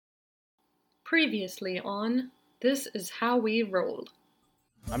Previously on This Is How We Roll.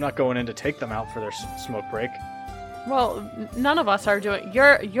 I'm not going in to take them out for their smoke break. Well, none of us are doing.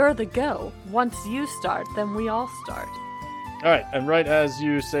 You're the go. Once you start, then we all start. All right, and right as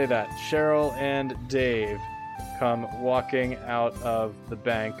you say that, Cheryl and Dave come walking out of the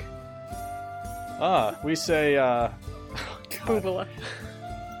bank. We say, Boobala.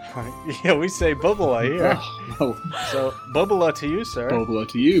 Yeah, we say Bubala here. Oh. So, Bubala to you, sir. Bubala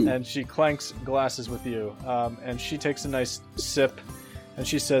to you. And she clanks glasses with you. And she takes a nice sip, and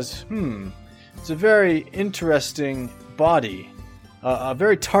she says, it's a very interesting body. A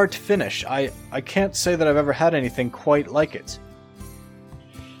very tart finish. I can't say that I've ever had anything quite like it.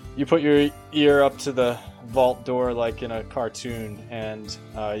 You put your ear up to the vault door like in a cartoon, and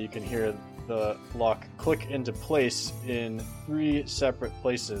you can hear the lock click into place in 3 separate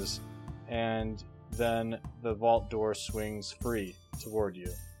places, and then the vault door swings free toward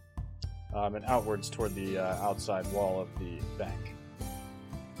you, and outwards toward the outside wall of the bank.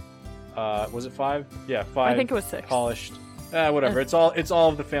 Was it 5? Yeah, 5. I think it was 6. Polished. Whatever. It's all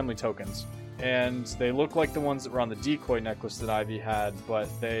of the family tokens, and they look like the ones that were on the decoy necklace that Ivy had, but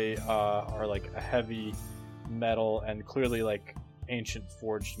they are like a heavy metal and clearly like ancient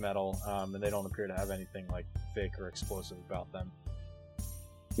forged metal, and they don't appear to have anything like fake or explosive about them.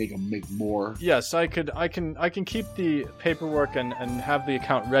 Make more. Yes, I can keep the paperwork and have the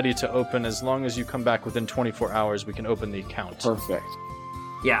account ready to open as long as you come back within 24 hours. We can open the account. Perfect.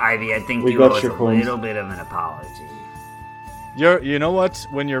 Yeah, Ivy, I think We you got owe us your a coins. little bit of an apology. You know what?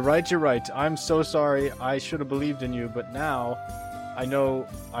 When you're right, you're right. I'm so sorry. I should have believed in you, but now I know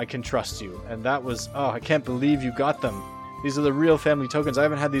I can trust you. And that was, I can't believe you got them. These are the real family tokens. I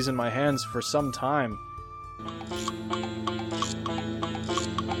haven't had these in my hands for some time.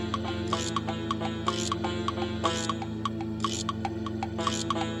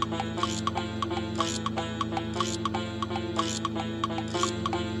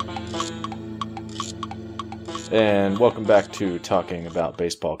 And welcome back to Talking About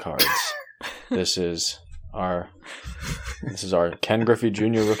Baseball Cards. This is our Ken Griffey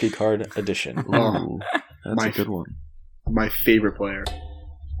Jr. Rookie Card Edition. Ooh, that's a good one. My favorite player.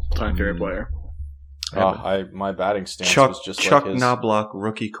 Time favorite player. My batting stance Chuck was just Chuck like his. Knobloch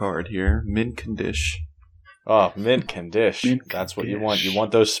rookie card here, mint condish. Oh, mint condish. Mint That's what you condish. want. You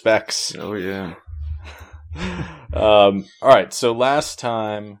want those specs. Oh yeah. All right. So last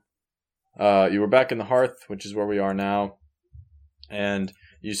time, you were back in the Hearth, which is where we are now, and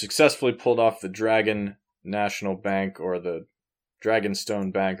you successfully pulled off the Dragon National Bank, or the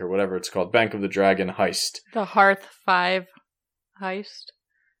Dragonstone Bank, or whatever it's called, Bank of the Dragon heist. The Hearth 5 heist,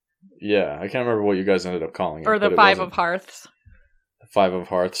 Yeah, I can't remember what you guys ended up calling it. or the but it 5 wasn't of Hearths. 5 of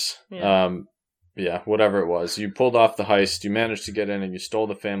Hearths. Yeah. Yeah, whatever it was. You pulled off the heist, you managed to get in, and you stole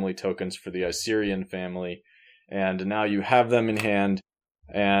the family tokens for the Assyrian family, and now you have them in hand,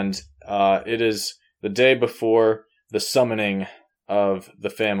 and it is the day before the summoning of the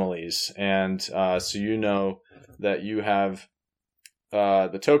families, and so you know that you have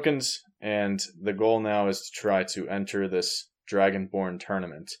the tokens, and the goal now is to try to enter this Dragonborn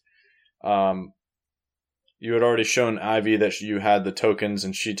tournament. You had already shown Ivy that you had the tokens,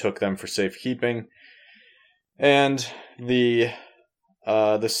 and she took them for safekeeping. And the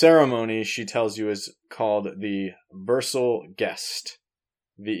ceremony, she tells you, is called the Versal Gest.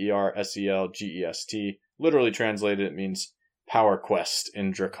 Verselgest. Literally translated, it means power quest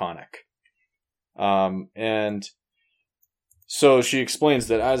in Draconic. And so she explains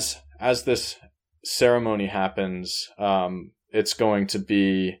that as this ceremony happens, it's going to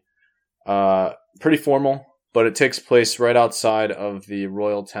be pretty formal, but it takes place right outside of the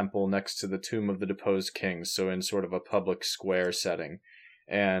royal temple next to the tomb of the deposed kings, so in sort of a public square setting.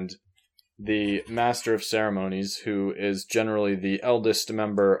 And the master of ceremonies, who is generally the eldest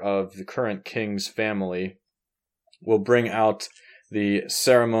member of the current king's family, will bring out the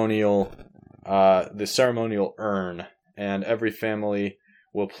ceremonial urn, and every family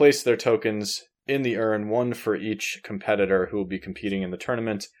will place their tokens in the urn, one for each competitor who will be competing in the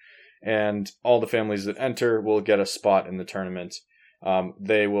tournament, and all the families that enter will get a spot in the tournament.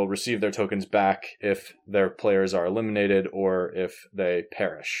 They will receive their tokens back if their players are eliminated or if they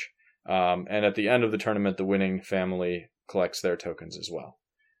perish. And at the end of the tournament, the winning family collects their tokens as well.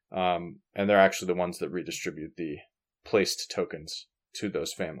 And they're actually the ones that redistribute the placed tokens to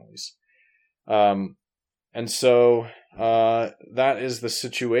those families. And so that is the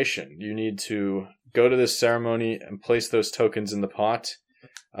situation. You need to go to this ceremony and place those tokens in the pot.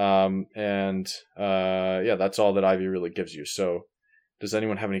 That's all that Ivy really gives you. So does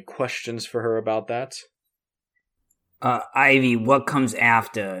anyone have any questions for her about that? Ivy, what comes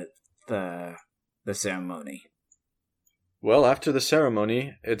after the ceremony? Well, after the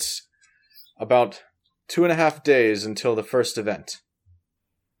ceremony, it's about 2.5 days until the first event.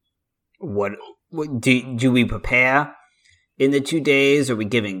 What do we prepare in the 2 days? Are we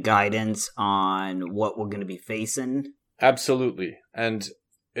giving guidance on what we're going to be facing? Absolutely. And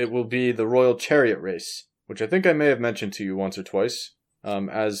it will be the Royal Chariot Race, which I think I may have mentioned to you once or twice.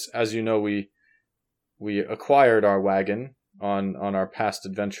 As you know, we acquired our wagon on our past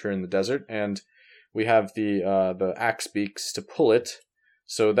adventure in the desert, and we have the axe beaks to pull it.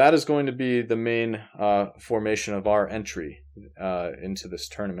 So that is going to be the main formation of our entry into this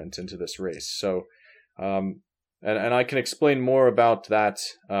tournament, into this race. So, and I can explain more about that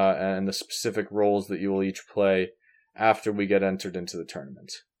and the specific roles that you will each play after we get entered into the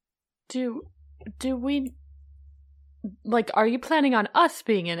tournament. Do we, like, are you planning on us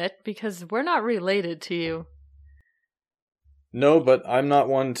being in it? Because we're not related to you. No, but I'm not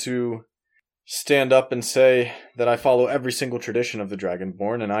one to stand up and say that I follow every single tradition of the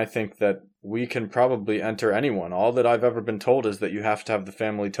Dragonborn, and I think that we can probably enter anyone. All that I've ever been told is that you have to have the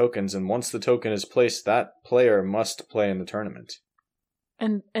family tokens, and once the token is placed, that player must play in the tournament.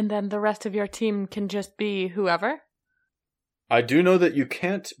 And then the rest of your team can just be whoever? I do know that you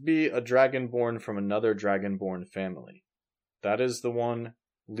can't be a Dragonborn from another Dragonborn family. That is the one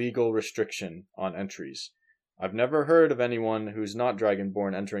legal restriction on entries. I've never heard of anyone who's not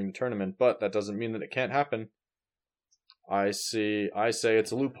Dragonborn entering the tournament, but that doesn't mean that it can't happen. I say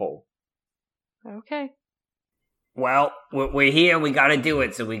it's a loophole. Okay. Well, we're here, we gotta do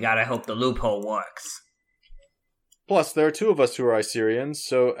it, so we gotta hope the loophole works. Plus, there are 2 of us who are Isirians,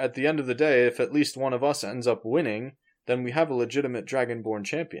 so at the end of the day, if at least one of us ends up winning, then we have a legitimate Dragonborn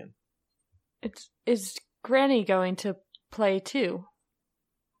champion. Is Granny going to play too?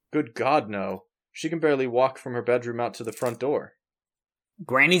 Good God, no. She can barely walk from her bedroom out to the front door.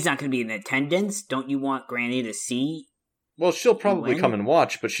 Granny's not going to be in attendance? Don't you want Granny to see? Well, she'll probably come and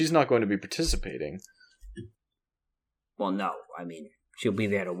watch, but she's not going to be participating. Well, no. I mean, she'll be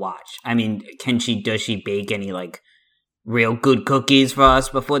there to watch. I mean, does she bake any, like, real good cookies for us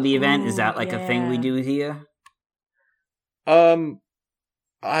before the event? Is that, like, a thing we do here?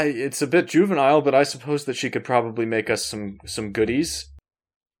 It's a bit juvenile, but I suppose that she could probably make us some goodies.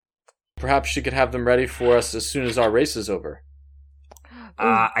 Perhaps she could have them ready for us as soon as our race is over.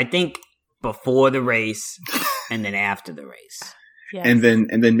 I think before the race and then after the race. Yes. And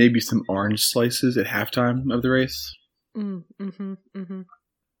then maybe some orange slices at halftime of the race.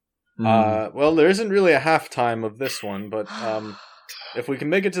 Well, there isn't really a halftime of this one, but if we can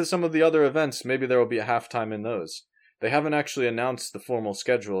make it to some of the other events, maybe there will be a halftime in those. They haven't actually announced the formal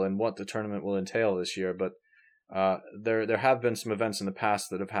schedule and what the tournament will entail this year, but there have been some events in the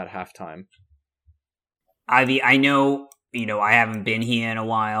past that have had halftime. Ivy, I know, I haven't been here in a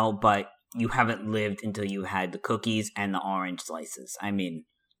while, but you haven't lived until you had the cookies and the orange slices. I mean,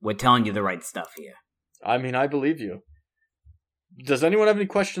 we're telling you the right stuff here. I mean, I believe you. Does anyone have any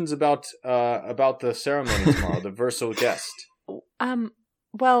questions about the ceremony tomorrow, the Versal guest?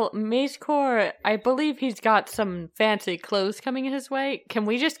 Well, Mazecore, I believe he's got some fancy clothes coming his way. Can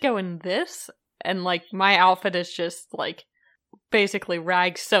we just go in this? And, like, my outfit is just, like, basically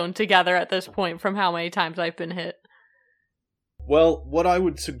rags sewn together at this point from how many times I've been hit. Well, what I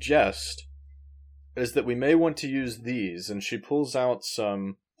would suggest is that we may want to use these, and she pulls out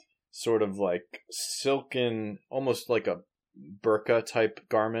some sort of, like, silken, almost like a burqa-type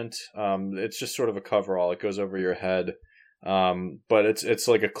garment. It's just sort of a coverall. It goes over your head. But it's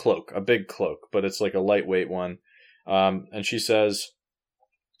like a cloak, a big cloak, but it's like a lightweight one. And she says,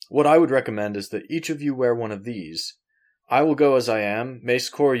 what I would recommend is that each of you wear one of these. I will go as I am.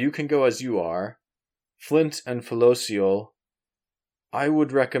 Macecore, you can go as you are. Flint and Philosial, I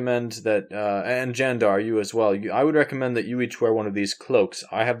would recommend that, and Jandar, you as well. I would recommend that you each wear one of these cloaks.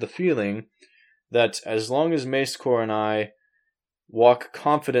 I have the feeling that as long as Macecore and I walk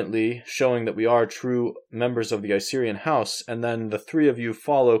confidently, showing that we are true members of the Isirian house, and then the 3 of you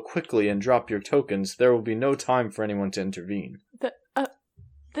follow quickly and drop your tokens, there will be no time for anyone to intervene.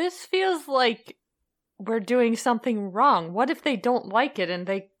 This feels like we're doing something wrong. What if they don't like it and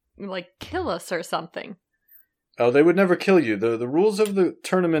they, like, kill us or something? Oh, they would never kill you. The rules of the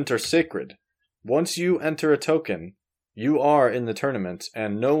tournament are sacred. Once you enter a token, you are in the tournament,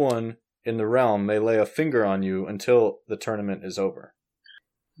 and no one in the realm may lay a finger on you until the tournament is over.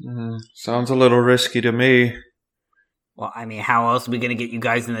 Sounds a little risky to me. Well, I mean, how else are we going to get you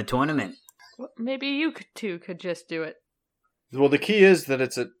guys in the tournament? Well, maybe you two could just do it. Well, the key is that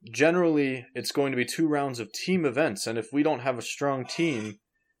it's going to be 2 rounds of team events, and if we don't have a strong team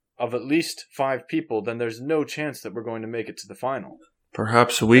of at least 5 people, then there's no chance that we're going to make it to the final.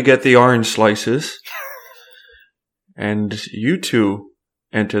 Perhaps we get the orange slices, and you two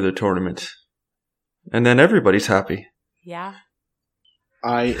enter the tournament, and then everybody's happy. Yeah.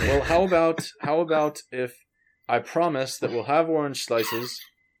 Well, how about if I promise that we'll have orange slices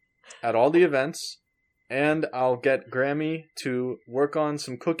at all the events, and I'll get Grammy to work on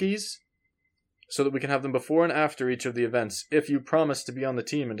some cookies so that we can have them before and after each of the events, if you promise to be on the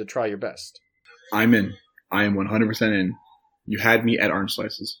team and to try your best. I'm in. I am 100% in. You had me at orange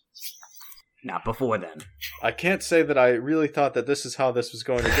slices. Not before then. I can't say that I really thought that this is how this was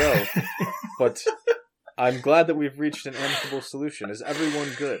going to go, but I'm glad that we've reached an amicable solution. Is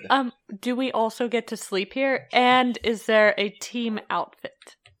everyone good? Do we also get to sleep here? And is there a team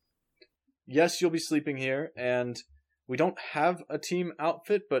outfit? Yes, you'll be sleeping here, and we don't have a team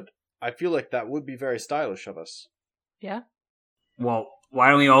outfit, but I feel like that would be very stylish of us. Yeah. Well, why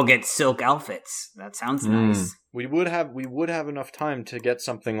don't we all get silk outfits? That sounds nice. We would have enough time to get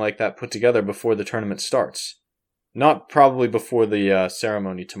something like that put together before the tournament starts. Not probably before the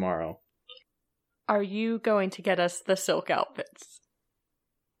ceremony tomorrow. Are you going to get us the silk outfits?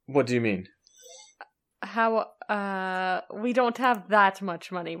 What do you mean? How, we don't have that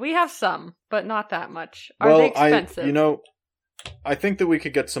much money. We have some, but not that much. Are they expensive? I think that we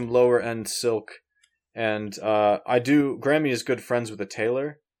could get some lower end silk, and Grammy is good friends with a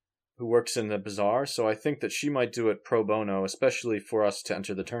tailor who works in the bazaar, so I think that she might do it pro bono, especially for us to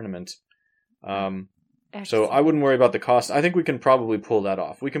enter the tournament. So I wouldn't worry about the cost. I think we can probably pull that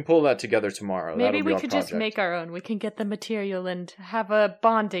off. We can pull that together tomorrow. Maybe we could just make our own. We can get the material and have a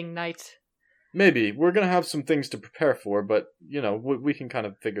bonding night. Maybe. We're going to have some things to prepare for, but, we can kind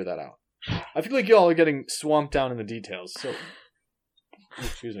of figure that out. I feel like y'all are getting swamped down in the details, so...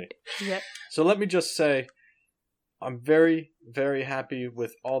 Excuse me. Yep. So let me just say, I'm very, very happy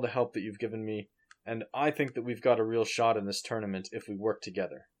with all the help that you've given me, and I think that we've got a real shot in this tournament if we work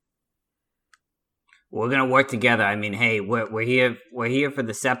together. We're gonna work together. I mean, hey, we're here. We're here for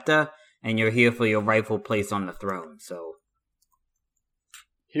the scepter, and you're here for your rightful place on the throne. So,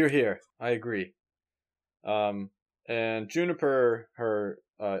 Here. I agree. And Juniper, her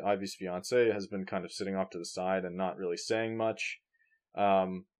Ivy's fiance, has been kind of sitting off to the side and not really saying much.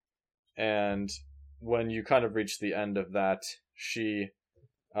 And when you kind of reach the end of that, she's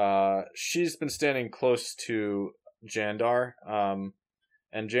been standing close to Jandar.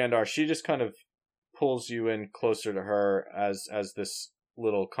 And Jandar, she just kind of pulls you in closer to her as this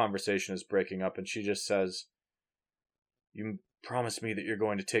little conversation is breaking up, and she just says, "You promise me that you're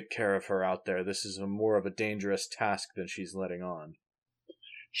going to take care of her out there. This is more of a dangerous task than she's letting on."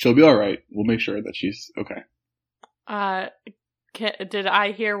 She'll be alright. We'll make sure that she's okay. Did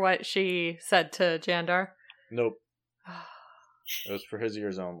I hear what she said to Jandar? Nope. It was for his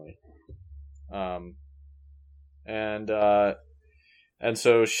ears only. And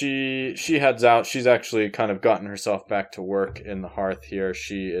so she heads out. She's actually kind of gotten herself back to work in the hearth here.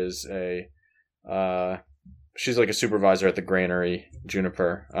 She is she's like a supervisor at the granary,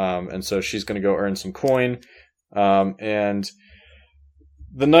 Juniper. And so she's going to go earn some coin. And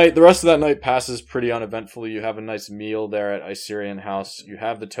the rest of that night passes pretty uneventfully. You have a nice meal there at Iserian House. You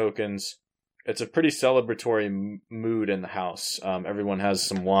have the tokens. It's a pretty celebratory mood in the house. Everyone has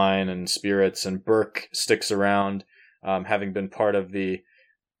some wine and spirits, and Burke sticks around, having been part of the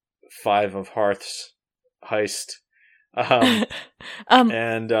Five of Hearths heist.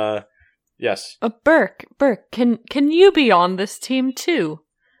 Yes. Burke, can you be on this team too?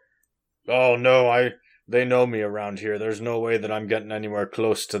 Oh no, they know me around here. There's no way that I'm getting anywhere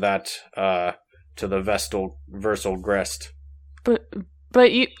close to that, to the Versal Grest.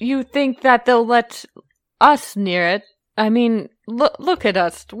 But you think that they'll let us near it? I mean, look at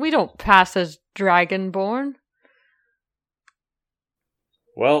us. We don't pass as Dragonborn.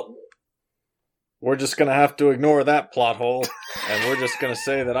 Well, we're just gonna have to ignore that plot hole, and we're just gonna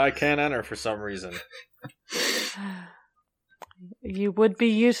say that I can't enter for some reason. You would be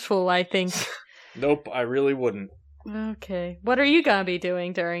useful, I think. Nope, I really wouldn't. Okay. What are you gonna be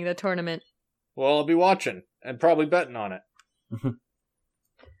doing during the tournament? Well, I'll be watching, and probably betting on it.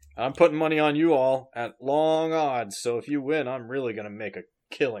 I'm putting money on you all at long odds, so if you win, I'm really gonna make a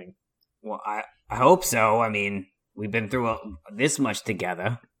killing. Well, I hope so. I mean, we've been through this much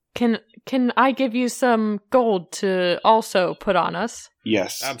together. Can I give you some gold to also put on us?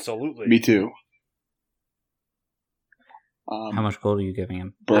 Yes. Absolutely. Me too. How much gold are you giving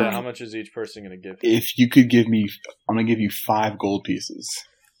him? Yeah, how much is each person going to give? If you could give me, I'm going to give you 5 gold pieces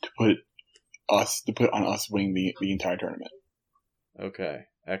to put on us winning the entire tournament. Okay,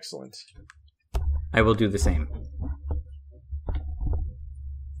 excellent. I will do the same.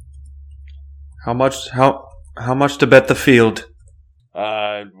 How much to bet the field?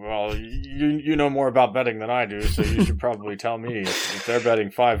 Well, you know more about betting than I do, so you should probably tell me. If they're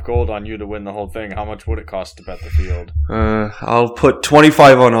betting 5 gold on you to win the whole thing, how much would it cost to bet the field? I'll put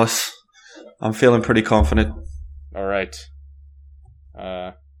 25 on us. I'm feeling pretty confident. All right.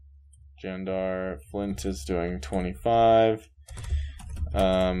 Jandar Flint is doing 25.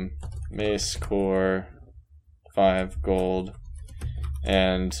 Mace Core, 5 gold.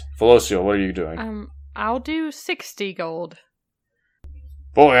 And Velocio, what are you doing? I'll do 60 gold.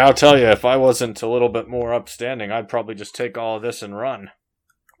 Boy, I'll tell you, if I wasn't a little bit more upstanding, I'd probably just take all of this and run.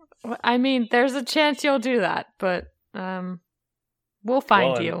 I mean, there's a chance you'll do that, but we'll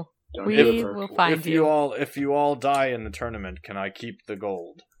find you. We will find you. If you all die in the tournament, can I keep the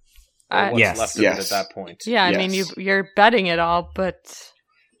gold? What's Yes. left of it at that point? Yeah, I mean, you're betting it all, but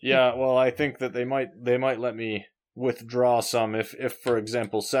Yeah, well, I think that they might let me withdraw some if for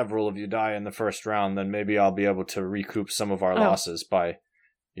example several of you die in the first round, then maybe I'll be able to recoup some of our losses by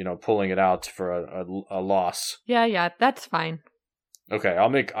pulling it out for a loss. Yeah, that's fine. Okay,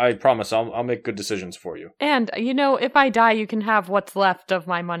 I promise I'll make good decisions for you. And if I die, you can have what's left of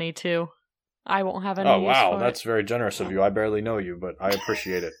my money too. I won't have any Oh use wow, for that's very generous of you. I barely know you, but I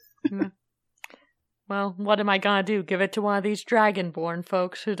appreciate it. Well, what am I gonna do? Give it to one of these Dragonborn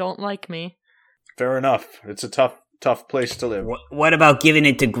folks who don't like me? Fair enough. It's a tough place to live. What about giving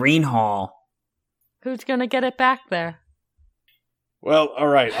it to Greenhall? Who's gonna get it back there? Well, all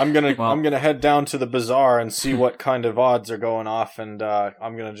right. I'm gonna head down to the bazaar and see what kind of odds are going off, and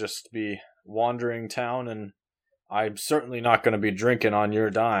I'm gonna just be wandering town, and I'm certainly not gonna be drinking on your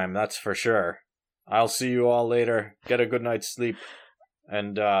dime. That's for sure. I'll see you all later. Get a good night's sleep,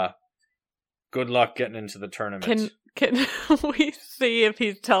 and good luck getting into the tournament. Can we see if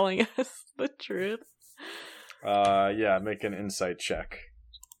he's telling us the truth? Yeah. Make an insight check.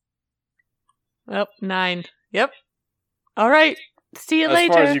 Oh, 9. Yep. All right. See you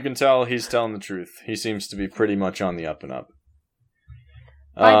later. As far as you can tell, he's telling the truth. He seems to be pretty much on the up and up.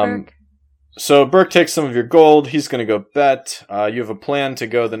 Bye, Burke. So Burke takes some of your gold. He's going to go bet. You have a plan to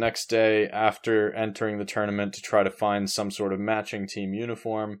go the next day after entering the tournament to try to find some sort of matching team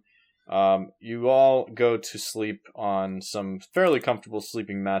uniform. You all go to sleep on some fairly comfortable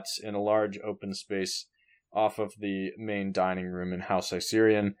sleeping mats in a large open space off of the main dining room in House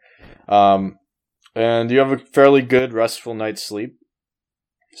Iserian. And you have a fairly good, restful night's sleep.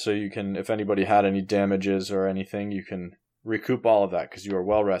 So you can, if anybody had any damages or anything, you can recoup all of that because you are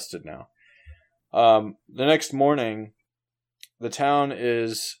well rested now. The next morning, the town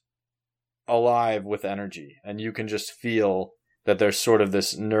is alive with energy, and you can just feel that there's sort of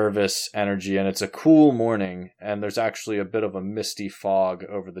this nervous energy, and it's a cool morning, and there's actually a bit of a misty fog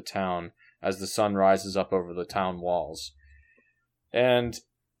over the town as the sun rises up over the town walls. And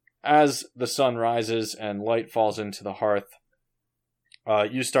as the sun rises and light falls into the hearth,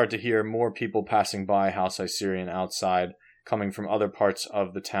 you start to hear more people passing by House Iserian outside, coming from other parts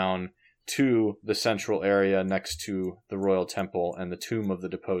of the town to the central area next to the royal temple and the tomb of the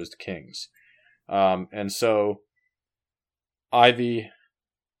deposed kings. And so Ivy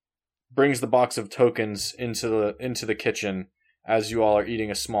brings the box of tokens into the kitchen as you all are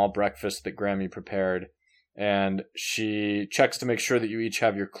eating a small breakfast that Grammy prepared, and she checks to make sure that you each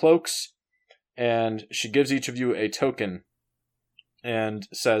have your cloaks, and she gives each of you a token and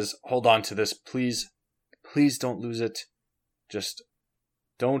says, "Hold on to this, please don't lose it. Just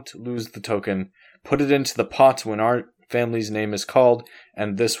don't lose the token. Put it into the pot when our family's name is called,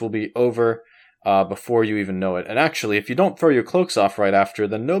 and this will be over before you even know it. And actually, if you don't throw your cloaks off right after,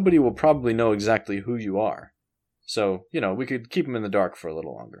 then nobody will probably know exactly who you are. So, we could keep them in the dark for a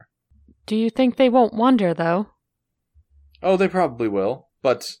little longer." Do you think they won't wonder, though? Oh, they probably will.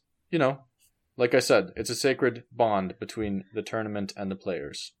 But, like I said, it's a sacred bond between the tournament and the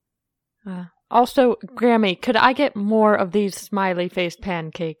players. Also, Grammy, could I get more of these smiley-faced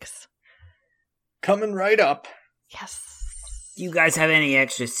pancakes? Coming right up. Yes. Do you guys have any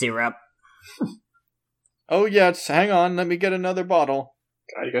extra syrup? Oh, yes. Hang on. Let me get another bottle.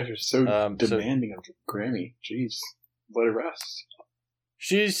 God, you guys are so demanding of Grammy. Jeez. Let her rest.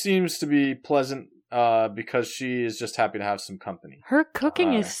 She seems to be pleasant because she is just happy to have some company. Her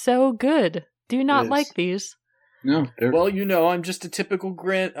cooking is so good. Do you not like these? No. Well, I'm just a typical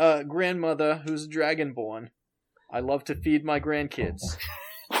grandmother who's dragonborn. I love to feed my grandkids.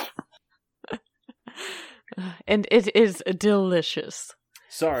 And it is delicious.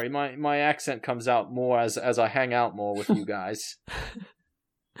 Sorry, my accent comes out more as I hang out more with you guys.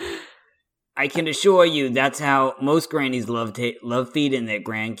 I can assure you that's how most grannies love feeding their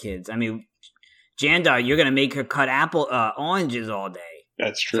grandkids. I mean, Jandar, you're going to make her cut oranges all day.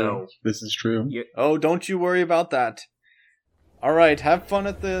 That's true. So, this is true. Oh, don't you worry about that. all right, have fun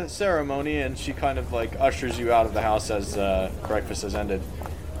at the ceremony, and she kind of like ushers you out of the house as breakfast has ended.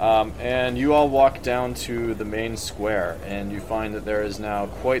 And you all walk down to the main square, and you find that there is now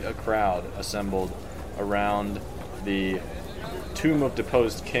quite a crowd assembled around the Tomb of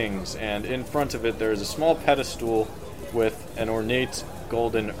Deposed Kings, and in front of it there is a small pedestal with an ornate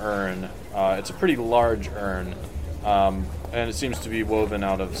golden urn. It's a pretty large urn, and it seems to be woven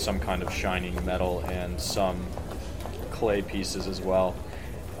out of some kind of shining metal and some clay pieces as well.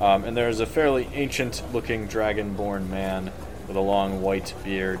 And there's a fairly ancient-looking dragonborn man with a long white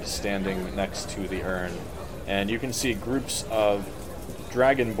beard standing next to the urn. And you can see groups of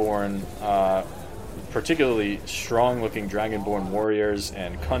dragonborn, particularly strong-looking dragonborn warriors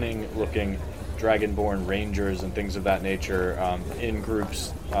and cunning-looking dragonborn rangers and things of that nature in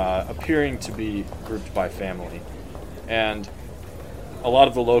groups, appearing to be grouped by family. And a lot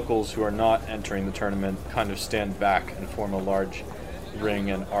of the locals who are not entering the tournament kind of stand back and form a large ring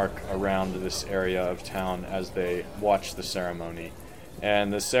and arc around this area of town as they watch the ceremony.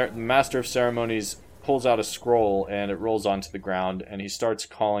 And the Master of Ceremonies pulls out a scroll and it rolls onto the ground, and he starts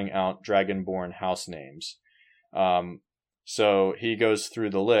calling out dragonborn house names. So he goes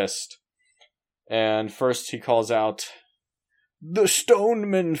through the list, and first he calls out the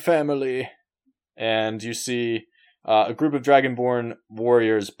Stoneman family, and you see a group of dragonborn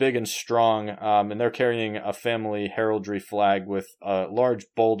warriors, big and strong, and they're carrying a family heraldry flag with a large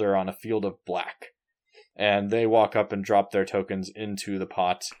boulder on a field of black. And they walk up and drop their tokens into the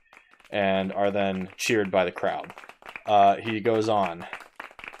pot and are then cheered by the crowd. He goes on.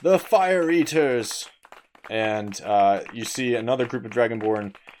 The Fire Eaters! And you see another group of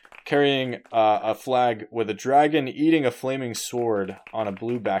dragonborn carrying a flag with a dragon eating a flaming sword on a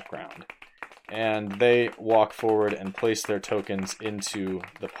blue background. And they walk forward and place their tokens into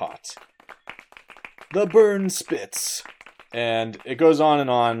the pot. The Burn Spits. And it goes on and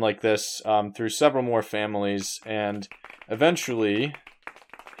on like this through several more families, and eventually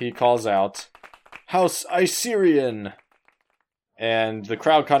he calls out, House Iserian! And the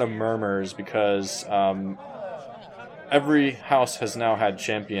crowd kind of murmurs because every house has now had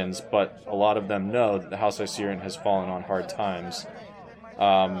champions, but a lot of them know that the House Iserian has fallen on hard times.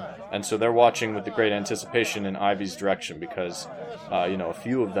 And so they're watching with the great anticipation in Ivy's direction because, a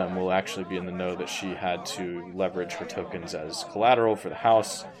few of them will actually be in the know that she had to leverage her tokens as collateral for the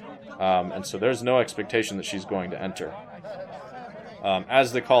house. And so there's no expectation that she's going to enter.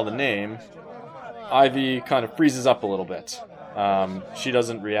 As they call the name, Ivy kind of freezes up a little bit. She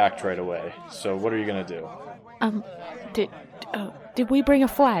doesn't react right away. So what are you going to do? Did we bring a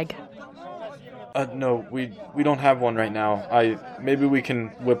flag? No, we don't have one right now. Maybe we can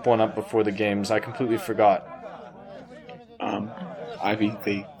whip one up before the games. I completely forgot. Ivy,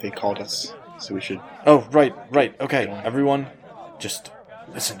 they called us, so we should... Oh, right, okay. Everyone, just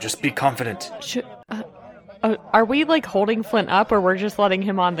listen, just be confident. Are we, holding Flint up, or we're just letting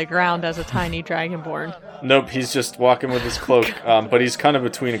him on the ground as a tiny dragonborn? Nope, he's just walking with his cloak, but he's kind of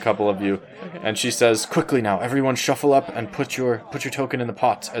between a couple of you. Okay. And she says, quickly now, everyone shuffle up and put your token in the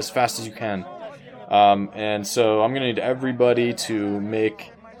pot as fast as you can. And so I'm going to need everybody to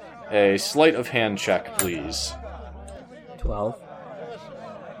make a sleight of hand check, please. 12.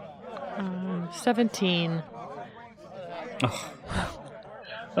 17.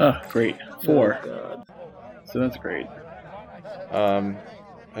 Oh, great. 4. Oh, so that's great.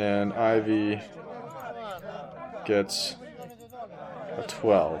 And Ivy gets a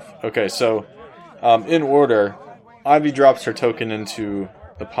 12. Okay, so in order, Ivy drops her token into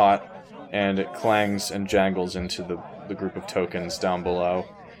the pot, and it clangs and jangles into the group of tokens down below.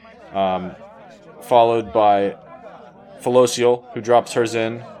 Followed by Felocial, who drops hers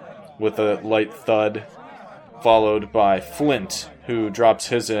in with a light thud. Followed by Flint, who drops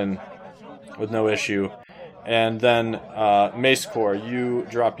his in with no issue. And then Macecor, you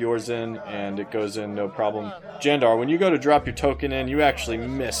drop yours in, and it goes in no problem. Jandar, when you go to drop your token in, you actually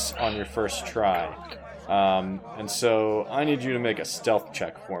miss on your first try. And so I need you to make a stealth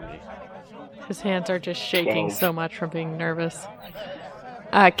check for me. His hands are just shaking 12. so much from being nervous.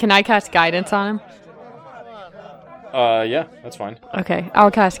 Can I cast guidance on him? Yeah, that's fine. Okay, I'll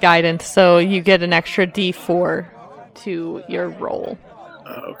cast guidance, so you get an extra D4 to your roll.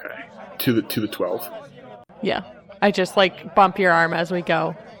 Okay. To the 12. Yeah. I just, bump your arm as we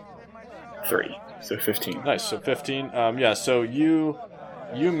go. 3. So 15. Nice, so 15. Yeah, so you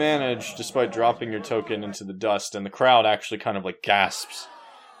manage, despite dropping your token into the dust, and the crowd actually kind of, gasps.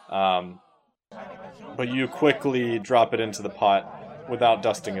 But you quickly drop it into the pot without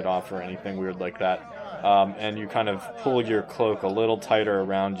dusting it off or anything weird like that. And you kind of pull your cloak a little tighter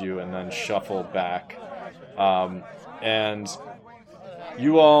around you and then shuffle back. And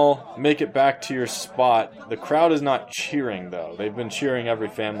You all make it back to your spot. The crowd is not cheering, though. They've been cheering every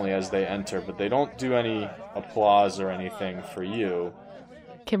family as they enter, but they don't do any applause or anything for you.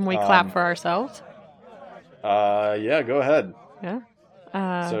 Can we clap for ourselves? Yeah, go ahead.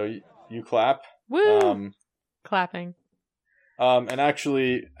 Yeah. So you clap. Woo! Clapping. And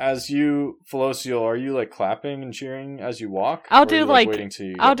actually, as you, Felocial, are you like clapping and cheering as you walk? I'll Or do are you, like waiting till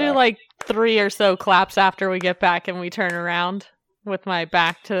you I'll get do back? like 3 or so claps after we get back and we turn around with my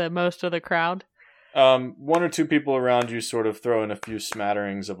back to most of the crowd. 1 or 2 people around you sort of throw in a few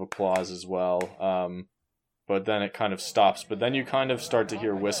smatterings of applause as well. But then it kind of stops. But then you kind of start to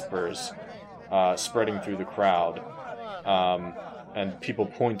hear whispers spreading through the crowd, and people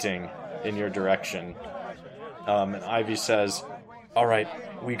pointing in your direction. And Ivy says, "All right,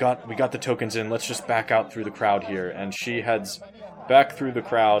 we got the tokens in. Let's just back out through the crowd here." And she heads back through the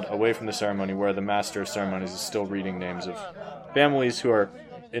crowd, away from the ceremony, where the master of ceremonies is still reading names of families who are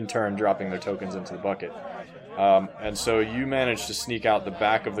in turn dropping their tokens into the bucket. And so you manage to sneak out the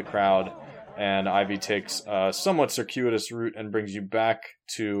back of the crowd, and Ivy takes a somewhat circuitous route and brings you back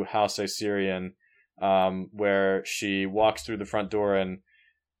to House Assyrian, where she walks through the front door and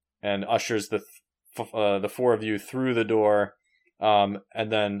ushers the 4 of you through the door,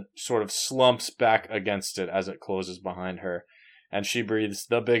 and then sort of slumps back against it as it closes behind her. And she breathes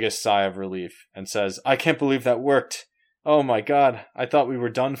the biggest sigh of relief and says, "I can't believe that worked. Oh my god, I thought we were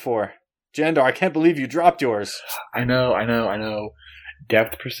done for. Jandar, I can't believe you dropped yours." I know.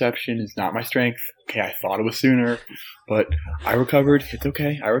 Depth perception is not my strength. Okay, I thought it was sooner, but I recovered. It's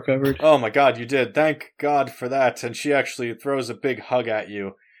okay, I recovered. Oh my god, you did. Thank God for that. And she actually throws a big hug at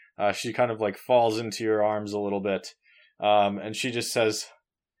you. She kind of like falls into your arms a little bit. And she just says,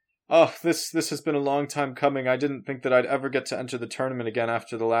 "Oh, this has been a long time coming. I didn't think that I'd ever get to enter the tournament again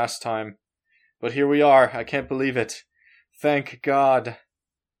after the last time. But here we are. I can't believe it. Thank God."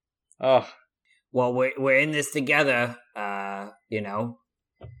 Oh. Well, we're in this together, you know.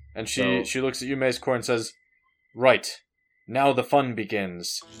 And she looks at you, Mace Core, and says, "Right. Now the fun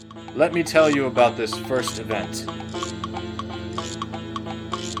begins. Let me tell you about this first event."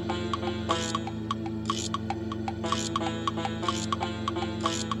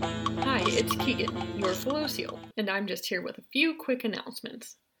 Hi, it's Keegan, your Felocial, and I'm just here with a few quick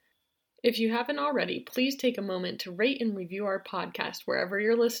announcements. If you haven't already, please take a moment to rate and review our podcast wherever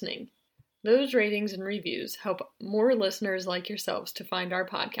you're listening. Those ratings and reviews help more listeners like yourselves to find our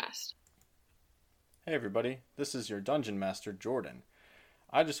podcast. Hey everybody, this is your Dungeon Master, Jordan.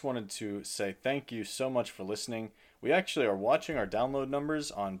 I just wanted to say thank you so much for listening. We actually are watching our download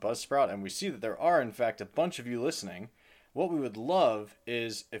numbers on Buzzsprout, and we see that there are, in fact, a bunch of you listening. What we would love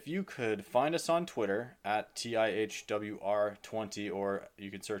is if you could find us on Twitter at TIHWR20, or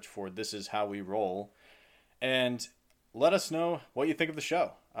you can search for This Is How We Roll, and let us know what you think of the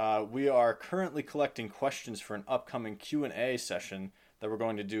show. We are currently collecting questions for an upcoming Q&A session that we're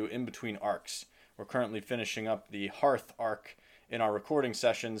going to do in between arcs. We're currently finishing up the Hearth arc in our recording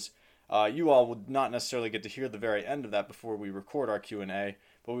sessions. You all would not necessarily get to hear the very end of that before we record our Q&A,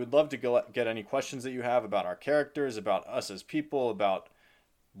 but we'd love to get any questions that you have about our characters, about us as people, about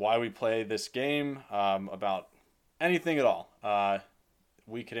why we play this game, about anything at all.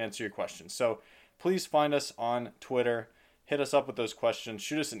 We could answer your questions. So please find us on Twitter. Hit us up with those questions.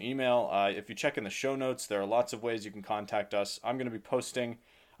 Shoot us an email. If you check in the show notes, there are lots of ways you can contact us. I'm going to be posting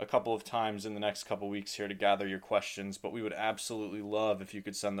a couple of times in the next couple weeks here to gather your questions, but we would absolutely love if you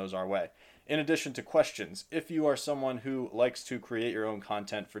could send those our way. In addition to questions, if you are someone who likes to create your own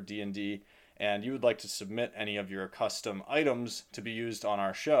content for D&D and you would like to submit any of your custom items to be used on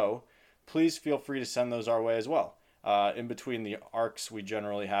our show, please feel free to send those our way as well. In between the arcs, we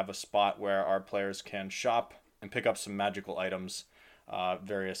generally have a spot where our players can shop and pick up some magical items,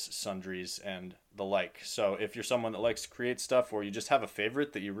 various sundries and the like. So if you're someone that likes to create stuff, or you just have a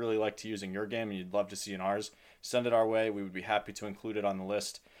favorite that you really like to use in your game and you'd love to see in ours, send it our way. We would be happy to include it on the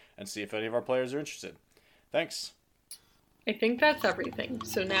list and see if any of our players are interested. Thanks. I think that's everything,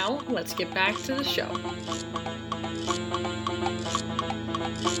 so now let's get back to the show.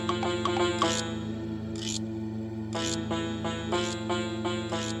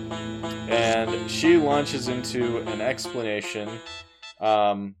 And she launches into an explanation,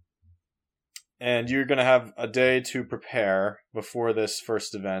 and you're going to have a day to prepare before this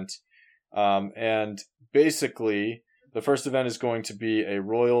first event. And basically, the first event is going to be a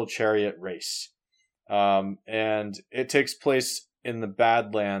royal chariot race. And it takes place in the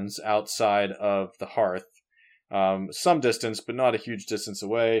Badlands outside of the Hearth. Some distance, but not a huge distance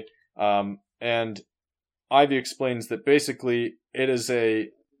away. And Ivy explains that basically it is a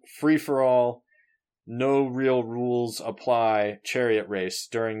free-for-all no real rules apply chariot race,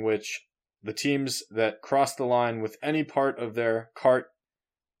 during which the teams that cross the line with any part of their cart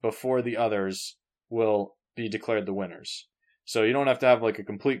before the others will be declared the winners. So you don't have to have like a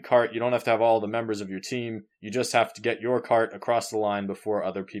complete cart. You don't have to have all the members of your team. You just have to get your cart across the line before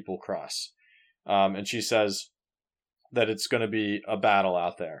other people cross. And she says that it's going to be a battle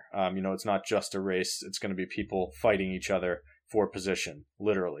out there. It's not just a race. It's going to be people fighting each other for position,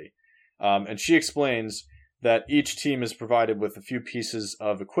 literally. And she explains that each team is provided with a few pieces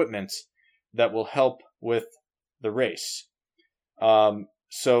of equipment that will help with the race.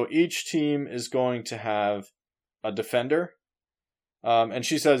 So each team is going to have a defender. And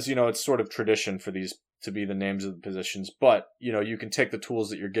she says, it's sort of tradition for these to be the names of the positions, but, you can take the tools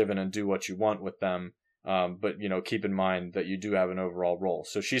that you're given and do what you want with them. But keep in mind that you do have an overall role.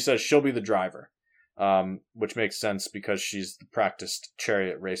 So she says she'll be the driver, which makes sense because she's the practiced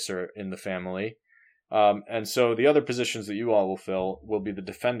chariot racer in the family. And so the other positions that you all will fill will be the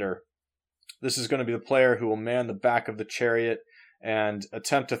defender. This is going to be the player who will man the back of the chariot and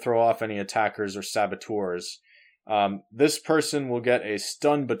attempt to throw off any attackers or saboteurs. This person will get a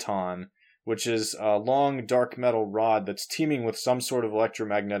stun baton, which is a long dark metal rod that's teeming with some sort of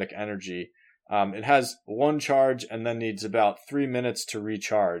electromagnetic energy. It has one charge and then needs about 3 minutes to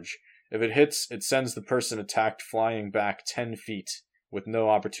recharge. If it hits, it sends the person attacked flying back 10 feet with no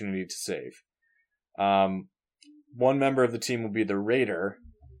opportunity to save. One member of the team will be the raider.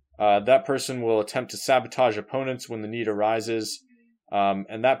 That person will attempt to sabotage opponents when the need arises.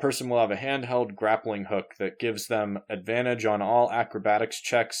 And that person will have a handheld grappling hook that gives them advantage on all acrobatics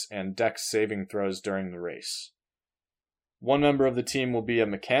checks and dex saving throws during the race. One member of the team will be a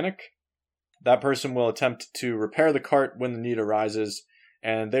mechanic. That person will attempt to repair the cart when the need arises,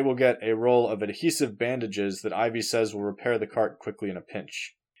 and they will get a roll of adhesive bandages that Ivy says will repair the cart quickly in a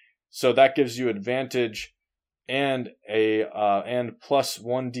pinch. So that gives you advantage and plus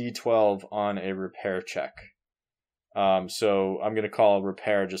 1d12 on a repair check. So I'm going to call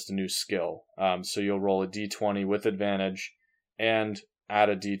repair just a new skill. So you'll roll a d20 with advantage and add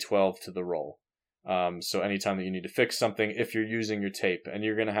a d12 to the roll. So anytime that you need to fix something, if you're using your tape, and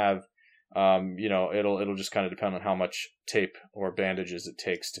you're going to have it'll just kind of depend on how much tape or bandages it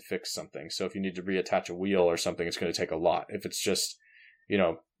takes to fix something. So if you need to reattach a wheel or something, it's going to take a lot. If it's just,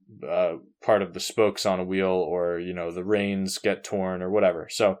 part of the spokes on a wheel, or, the reins get torn or whatever.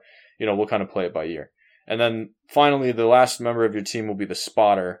 So, we'll kind of play it by ear. And then finally, the last member of your team will be the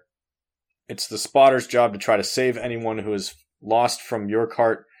spotter. It's the spotter's job to try to save anyone who is lost from your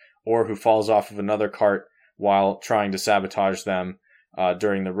cart or who falls off of another cart while trying to sabotage them.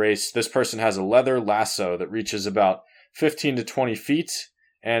 During the race. This person has a leather lasso that reaches about 15 to 20 feet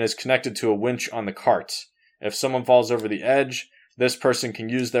and is connected to a winch on the cart. If someone falls over the edge, this person can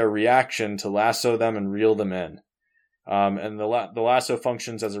use their reaction to lasso them and reel them in. And the lasso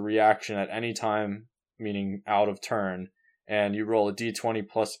functions as a reaction at any time, meaning out of turn, and you roll a d20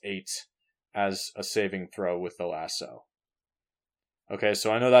 plus 8 as a saving throw with the lasso. Okay,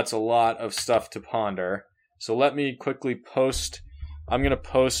 so I know that's a lot of stuff to ponder. So let me quickly post... I'm going to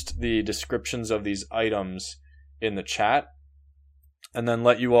post the descriptions of these items in the chat, and then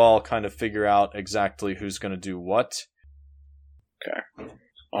let you all kind of figure out exactly who's going to do what. Okay.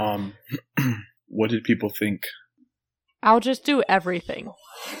 What did people think? I'll just do everything.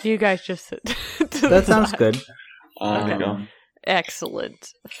 You guys just sit. That sounds good. There we go. Excellent.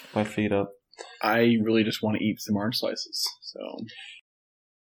 My feet up. I really just want to eat some orange slices,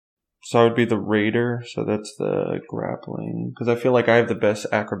 So I would be the raider, so that's the grappling. Because I feel like I have the best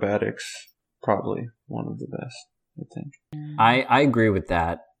acrobatics. Probably one of the best, I think. I agree with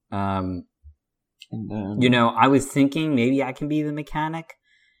that. And then... I was thinking maybe I can be the mechanic.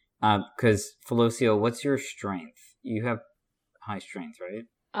 Because, Felocio, what's your strength? You have high strength, right?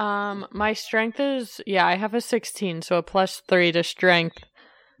 My strength is, I have a 16, so a +3 to strength.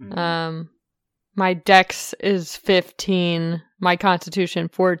 Mm-hmm. My dex is 15, my constitution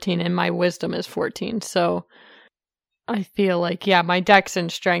 14, and my wisdom is 14. So I feel like, my dex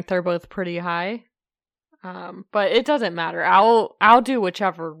and strength are both pretty high. But it doesn't matter. I'll do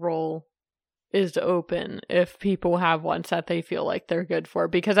whichever role is open if people have ones that they feel like they're good for,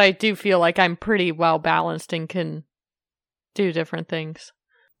 because I do feel like I'm pretty well balanced and can do different things.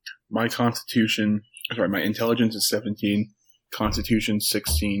 my intelligence is 17, constitution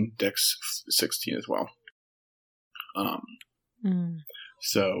 16, dex 16 as well.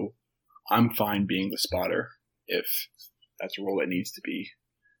 So I'm fine being the spotter if that's a role that needs to be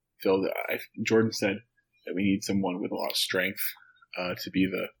filled. Jordan said that we need someone with a lot of strength to be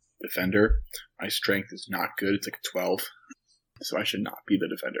the defender. My strength is not good. It's like a 12. So I should not be the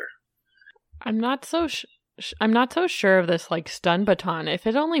defender. I'm not so I'm not so sure of this like stun baton. If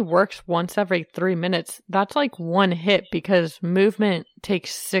it only works once every 3 minutes, that's like one hit because movement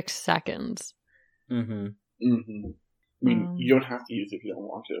takes 6 seconds. Mm-hmm. Mm-hmm. I mean, you don't have to use it if you don't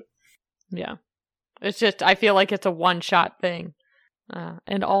want to. Yeah. It's just, I feel like it's a one-shot thing.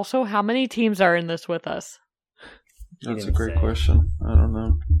 And also, how many teams are in this with us? That's a great question. I don't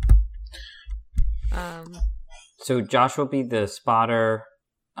know. So Josh will be the spotter,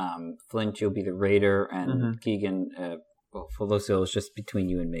 Flint, you'll be the raider, and Keegan, Felocio is just between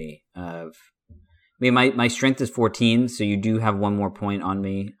you and me. I mean, my strength is 14, so you do have one more point on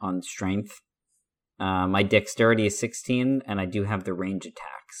me on strength. My dexterity is 16, and I do have the range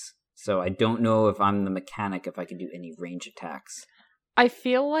attacks. So I don't know if I'm the mechanic, if I can do any range attacks. I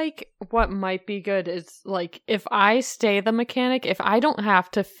feel like what might be good is, like, if I stay the mechanic, if I don't have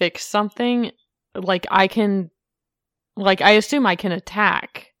to fix something, like, I can, like, I assume I can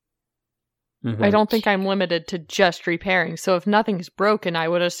attack. Mm-hmm. I don't think I'm limited to just repairing. So if nothing's broken, I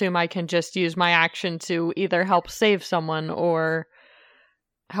would assume I can just use my action to either help save someone or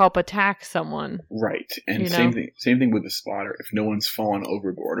help attack someone. Right. And You same know? thing with the spotter. If no one's fallen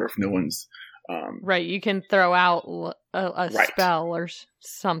overboard or if no one's Right, you can throw out a Right. spell or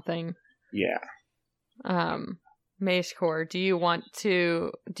something. yeah. Mace Core, do you want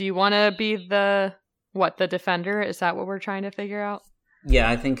to be the defender? Is that what we're trying to figure out? Yeah,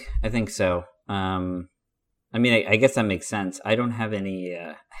 I think so. I mean, I guess that makes sense. I don't have any.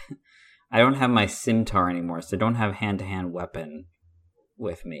 I don't have my scimitar anymore, so I don't have hand-to-hand weapon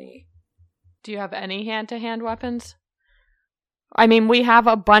with me. Do you have any hand-to-hand weapons? I mean, we have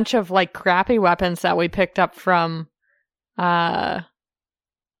a bunch of like crappy weapons that we picked up from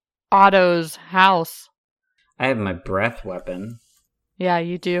Otto's house. I have my breath weapon. Yeah,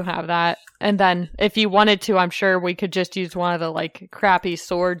 you do have that. And then if you wanted to, I'm sure we could just use one of the like crappy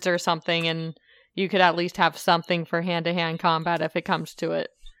swords or something, and you could at least have something for hand-to-hand combat if it comes to it.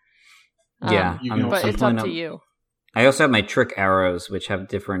 Yeah, But it's up to you. I also have my trick arrows, which have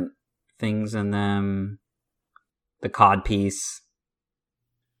different things in them. The cod piece.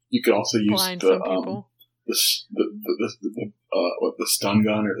 You could also use Blind some people. the stun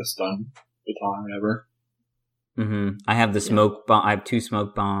gun or the stun baton, whatever. Mm-hmm. I have the smoke bomb. I have 2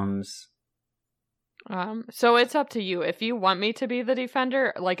 smoke bombs. So it's up to you. If you want me to be the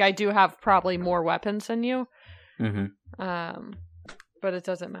defender, like I do have probably more weapons than you. Mm-hmm. But it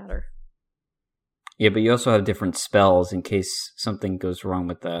doesn't matter. Yeah, but you also have different spells in case something goes wrong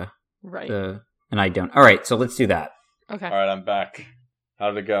with the Right. and I don't. All right, so let's do that. Okay. All right, I'm back.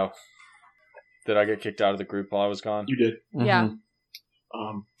 How did it go? Did I get kicked out of the group while I was gone? You did. Yeah.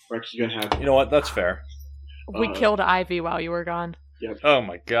 Rex, you're gonna have. You know what? That's fair. We killed Ivy while you were gone. Yep. Oh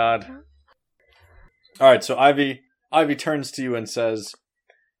my god. All right, so Ivy turns to you and says,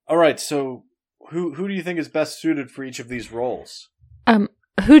 "All right, so who do you think is best suited for each of these roles?"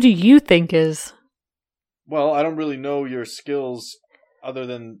 Who do you think is? Well, I don't really know your skills other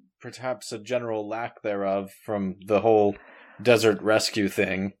than perhaps a general lack thereof from the whole desert rescue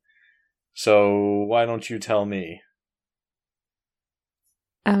thing. So why don't you tell me?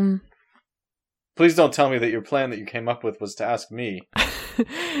 Please don't tell me that your plan that you came up with was to ask me.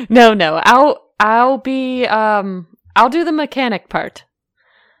 No. I'll be I'll do the mechanic part.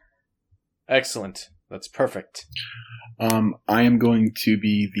 Excellent. That's perfect. I am going to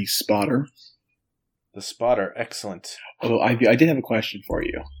be the spotter. The spotter, excellent. Although I did have a question for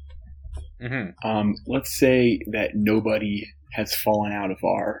you. Mm-hmm. Let's say that nobody has fallen out of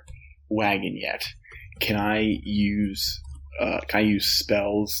our wagon yet. Can I use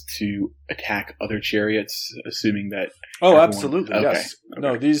spells to attack other chariots, assuming that? Oh, absolutely, Okay. yes. Okay.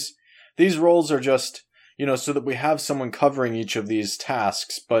 No, these roles are just, so that we have someone covering each of these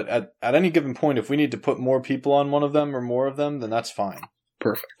tasks. But at any given point, if we need to put more people on one of them or more of them, then that's fine.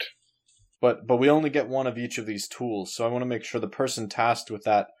 Perfect. But we only get one of each of these tools, so I want to make sure the person tasked with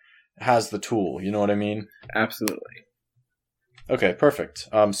that has the tool. You know what I mean? Absolutely. Okay, perfect.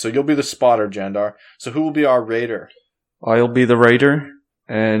 So you'll be the spotter, Jandar. So who will be our raider? I'll be the raider,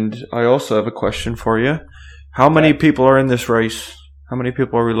 and I also have a question for you. How many people are in this race? How many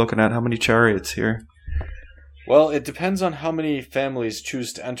people are we looking at? How many chariots here? Well, it depends on how many families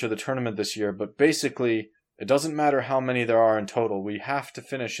choose to enter the tournament this year, but basically, it doesn't matter how many there are in total. We have to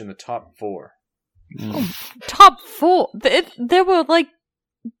finish in the top 4. Top 4? There were like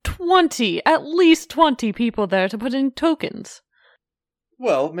 20, at least 20 people there to put in tokens.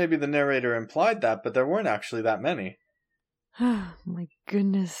 Well, maybe the narrator implied that, but there weren't actually that many. Oh my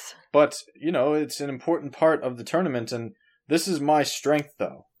goodness. But, it's an important part of the tournament, and this is my strength,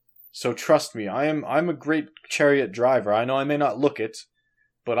 though. So trust me, I'm a great chariot driver. I know I may not look it,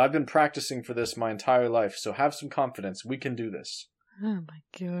 but I've been practicing for this my entire life, so have some confidence. We can do this. Oh my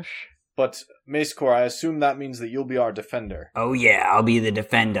gosh. But, Mace Core, I assume that means that you'll be our defender. Oh yeah, I'll be the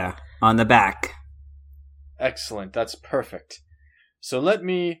defender on the back. Excellent, that's perfect. So let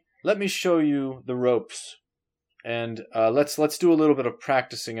me show you the ropes, and let's do a little bit of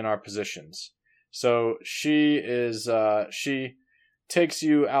practicing in our positions. So she takes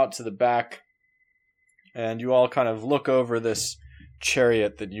you out to the back, and you all kind of look over this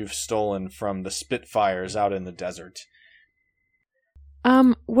chariot that you've stolen from the Spitfires out in the desert.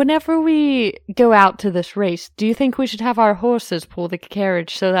 Whenever we go out to this race, do you think we should have our horses pull the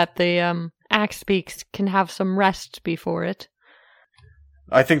carriage so that the axe beaks can have some rest before it?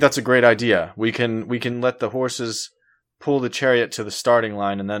 I think that's a great idea. We can let the horses pull the chariot to the starting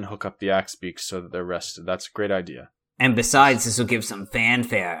line and then hook up the axe beaks so that they're rested. That's a great idea. And besides, this will give some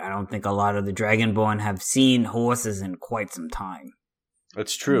fanfare. I don't think a lot of the Dragonborn have seen horses in quite some time.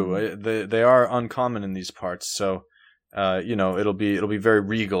 It's true. They are uncommon in these parts, so it'll be very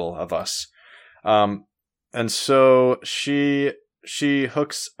regal of us. And so she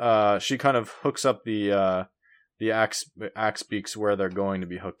kind of hooks up the axe beaks where they're going to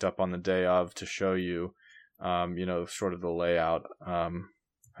be hooked up on the day of to show you, sort of the layout.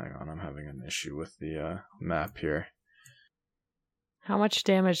 Hang on, I'm having an issue with the map here. How much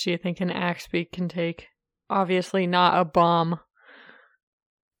damage do you think an axe beak can take? Obviously not a bomb.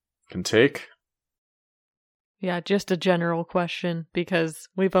 Can take? Yeah, just a general question, because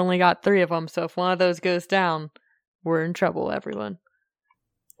we've only got 3 of them, so if one of those goes down, we're in trouble, everyone.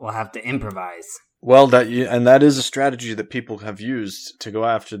 We'll have to improvise. Well, that is a strategy that people have used to go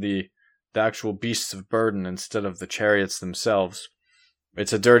after the actual beasts of burden instead of the chariots themselves.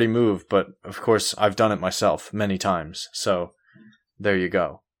 It's a dirty move, but of course I've done it myself many times, so there you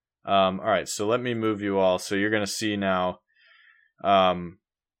go. Alright, so let me move you all. So you're going to see now,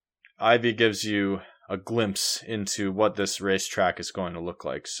 Ivy gives you a glimpse into what this racetrack is going to look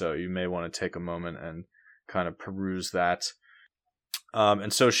like, so you may want to take a moment and kind of peruse that.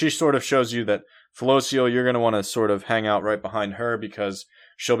 And so she sort of shows you that Felocial, you're going to want to sort of hang out right behind her because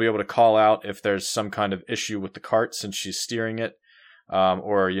she'll be able to call out if there's some kind of issue with the cart since she's steering it,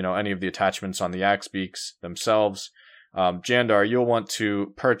 or any of the attachments on the axe beaks themselves. Jandar, you'll want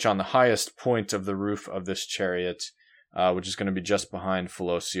to perch on the highest point of the roof of this chariot, which is going to be just behind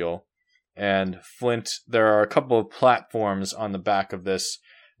Felocial. And Flint, there are a couple of platforms on the back of this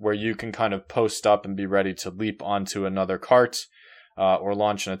where you can kind of post up and be ready to leap onto another cart or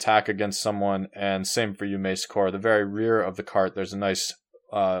launch an attack against someone. And same for you, Mace Core. The very rear of the cart, there's a nice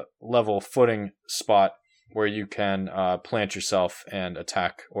level footing spot where you can plant yourself and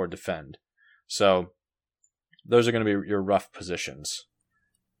attack or defend. So those are going to be your rough positions.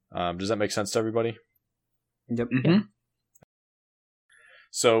 Does that make sense to everybody? Yep. Yeah.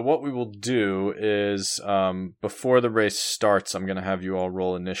 So what we will do is, before the race starts, I'm going to have you all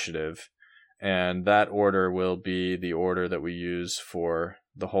roll initiative, and that order will be the order that we use for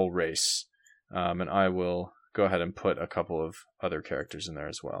the whole race. And I will go ahead and put a couple of other characters in there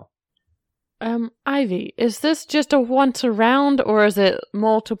as well. Ivy, is this just a once a round, or is it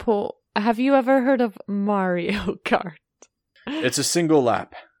multiple? Have you ever heard of Mario Kart? It's a single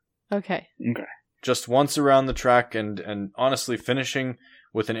lap. Okay. Just once around the track, and honestly, finishing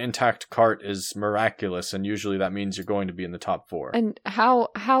with an intact cart is miraculous, and usually that means you're going to be in the top 4. And how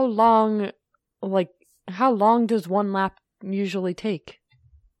long does one lap usually take?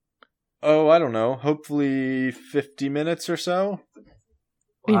 Oh, I don't know. Hopefully 50 minutes or so.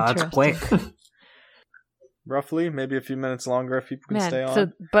 Wow, that's quick. Roughly, maybe a few minutes longer if people can stay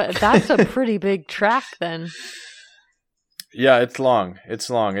on. But that's a pretty big track then. Yeah, it's long.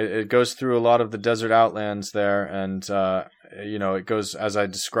 It goes through a lot of the desert outlands there, and it goes, as I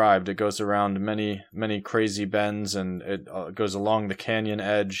described, it goes around many, many crazy bends, and it goes along the canyon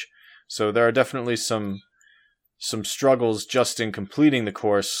edge. So there are definitely some struggles just in completing the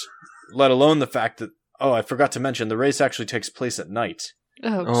course, let alone the fact that, I forgot to mention, the race actually takes place at night.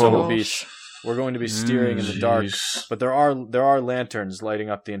 So we're going to be steering in the dark, but there are lanterns lighting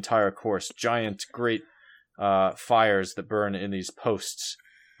up the entire course, giant, great fires that burn in these posts.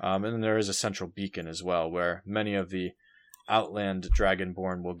 And then there is a central beacon as well, where many of the outland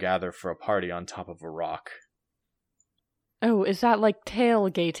Dragonborn will gather for a party on top of a rock. Oh, is that like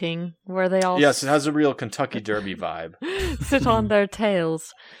tailgating, where they all... Yes, it has a real Kentucky Derby vibe. sit on their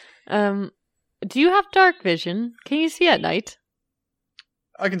tails. Do you have dark vision? Can you see at night?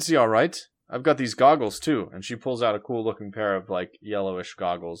 I can see all right. I've got these goggles too, and she pulls out a cool looking pair of like yellowish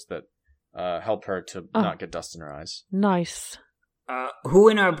goggles that help her to not get dust in her eyes. Nice. Who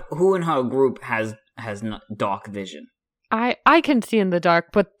in her group has dark vision? I can see in the dark,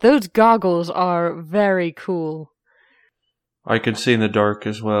 but those goggles are very cool. I can see in the dark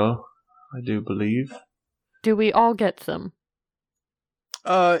as well, I do believe. Do we all get some?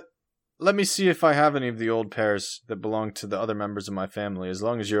 Let me see if I have any of the old pairs that belong to the other members of my family, as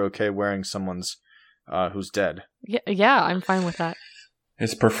long as you're okay wearing someone's who's dead. Yeah, I'm fine with that.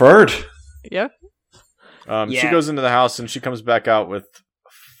 It's preferred. Yeah. She goes into the house and she comes back out with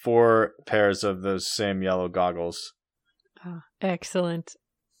 4 pairs of those same yellow goggles. Oh, excellent.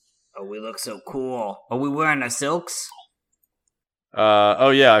 Oh, we look so cool. Are we wearing our silks?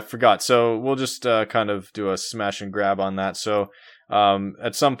 Oh yeah, I forgot. So we'll just kind of do a smash and grab on that. So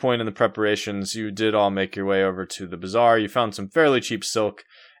at some point in the preparations, you did all make your way over to the bazaar. You found some fairly cheap silk,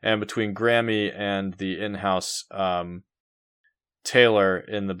 and between Grammy and the in-house tailor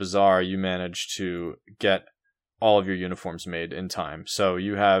in the bazaar, you managed to get all of your uniforms made in time. So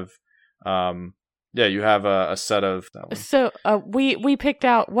you have you have a set of that one. So we picked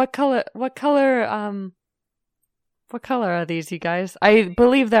out what color are these, you guys? I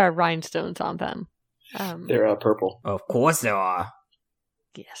believe there are rhinestones on them. They're purple. Of course there are.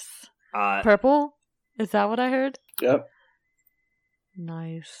 Yes. Purple? Is that what I heard? Yep.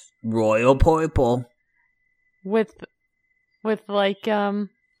 Nice. Royal purple. With like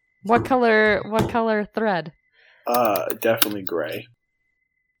what color thread? Definitely gray.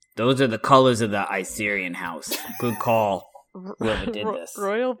 Those are the colors of the Iserian house. Good call. Whoever did this.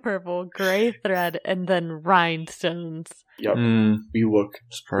 Royal purple, gray thread, and then rhinestones. Yep. We look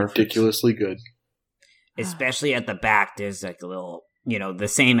ridiculously good. Especially at the back, there's like a little, the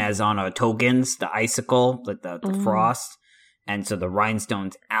same as on our tokens, the icicle, like the frost. And so the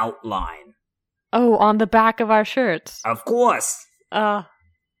rhinestones outline. Oh, on the back of our shirts. Of course.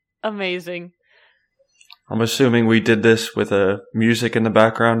 Amazing. I'm assuming we did this with music in the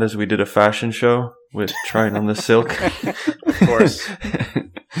background as we did a fashion show with trying on the silk. Of course.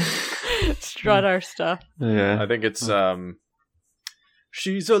 Strut our stuff. Yeah. I think it's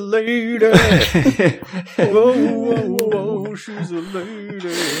she's a lady. whoa, whoa, she's a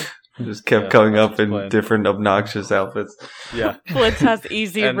lady. Just kept coming up in different obnoxious outfits. Yeah. Flintz has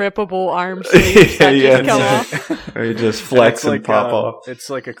easy rippable arm sleeves that just come off. Or you just flex and pop off. It's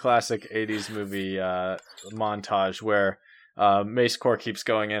like a classic 80s movie montage where Mace Core keeps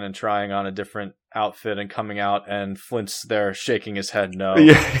going in and trying on a different outfit and coming out, and Flint's there shaking his head no.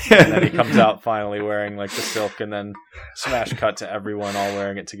 Yeah. And then he comes out finally wearing like the silk, and then smash cut to everyone all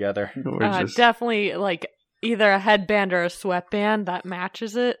wearing it together. Definitely like either a headband or a sweatband that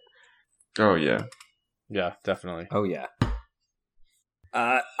matches it. Oh, yeah. Yeah, definitely. Oh, yeah.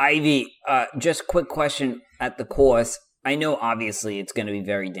 Ivy, just quick question at the course. I know obviously it's going to be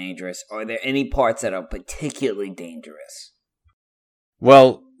very dangerous. Are there any parts that are particularly dangerous?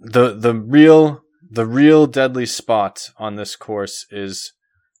 Well, the real deadly spot on this course is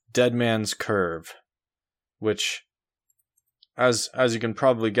Dead Man's Curve, which, as you can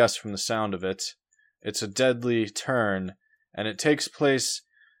probably guess from the sound of it, it's a deadly turn, and it takes place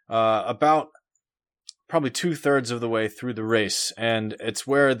about probably 2/3 of the way through the race, and it's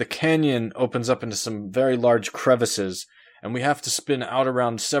where the canyon opens up into some very large crevices, and we have to spin out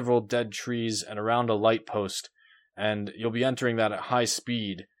around several dead trees and around a light post, and you'll be entering that at high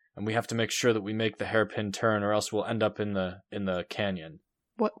speed, and we have to make sure that we make the hairpin turn, or else we'll end up in the canyon.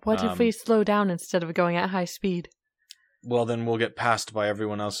 What if we slow down instead of going at high speed? Well, then we'll get passed by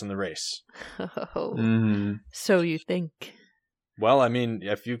everyone else in the race. So you think? Well, I mean,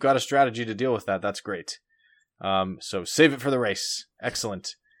 if you've got a strategy to deal with that, that's great. So save it for the race.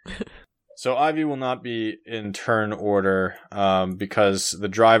 Excellent. So Ivy will not be in turn order because the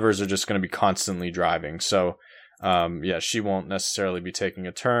drivers are just going to be constantly driving. So, she won't necessarily be taking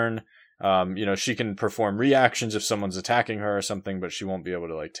a turn. She can perform reactions if someone's attacking her or something, but she won't be able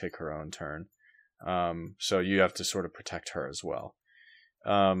to take her own turn. So you have to sort of protect her as well.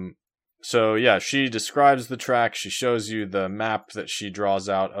 She describes the track. She shows you the map that she draws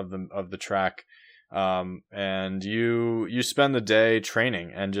out of the track. And you spend the day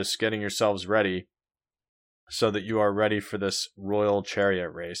training and just getting yourselves ready so that you are ready for this royal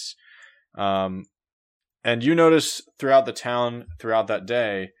chariot race. And you notice throughout the town, throughout that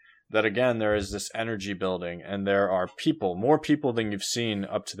day, that again, there is this energy building, and there are people, more people than you've seen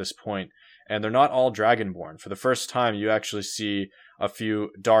up to this point, and they're not all dragonborn. For the first time, you actually see a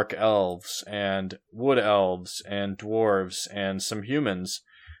few dark elves and wood elves and dwarves and some humans.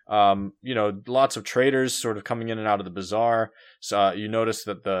 Lots of traders sort of coming in and out of the bazaar. So you notice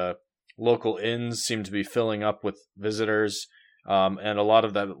that the local inns seem to be filling up with visitors. And a lot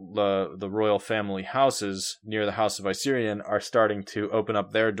of the royal family houses near the House of Iserian are starting to open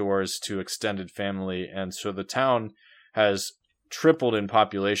up their doors to extended family. And so the town has tripled in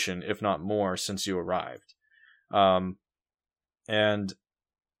population, if not more, since you arrived. And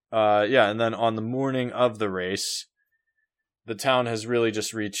then on the morning of the race, the town has really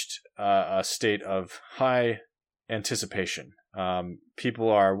just reached a state of high anticipation. People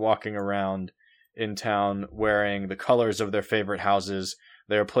are walking around in town wearing the colors of their favorite houses.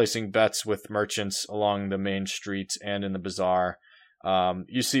 They are placing bets with merchants along the main streets and in the bazaar.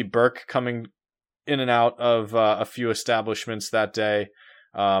 You see Burke coming in and out of a few establishments that day,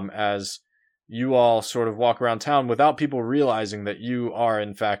 as you all sort of walk around town without people realizing that you are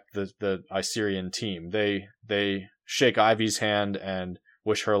in fact the Icerian team. They shake Ivy's hand and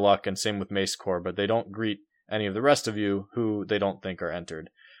wish her luck, and same with Mace Corps, but they don't greet any of the rest of you who they don't think are entered.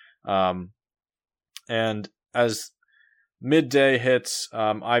 And as midday hits,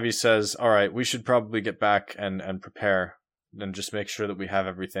 Ivy says, all right, we should probably get back and prepare and just make sure that we have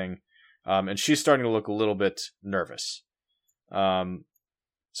everything. And she's starting to look a little bit nervous. So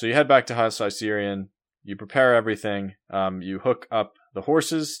you head back to House Icerian, you prepare everything, you hook up the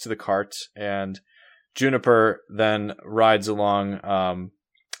horses to the cart, and Juniper then rides along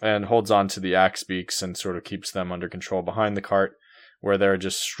and holds on to the axe beaks and sort of keeps them under control behind the cart, where they're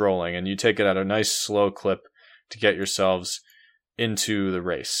just strolling, and you take it at a nice slow clip to get yourselves into the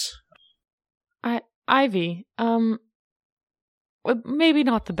race. Ivy, maybe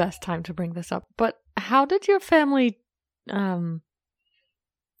not the best time to bring this up, but how did your family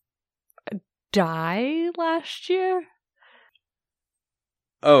die last year?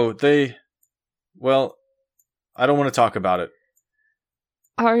 Oh, well, I don't want to talk about it.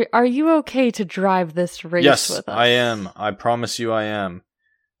 Are you okay to drive this race yes, with us? Yes, I am. I promise you I am.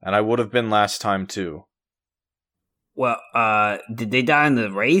 And I would have been last time too. Well, did they die in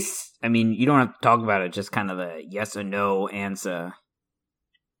the race? I mean, you don't have to talk about it, just kind of a yes or no answer.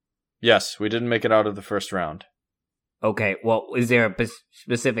 Yes, we didn't make it out of the first round. Okay, well, is there a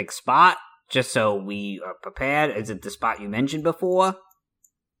specific spot, just so we are prepared? Is it the spot you mentioned before?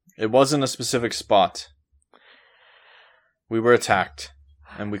 It wasn't a specific spot. We were attacked,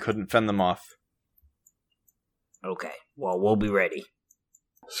 and we couldn't fend them off. Okay, well, we'll be ready.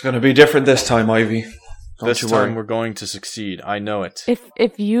 It's going to be different this time, Ivy. This time we're going to succeed. I know it.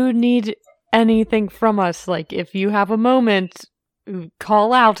 If you need anything from us, like if you have a moment,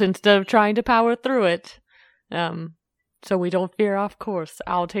 call out instead of trying to power through it. So we don't veer off course.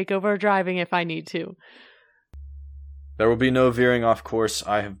 I'll take over driving if I need to. There will be no veering off course.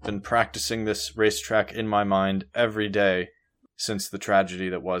 I have been practicing this racetrack in my mind every day since the tragedy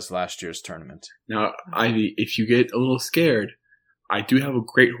that was last year's tournament. Now, Ivy, if you get a little scared, I do have a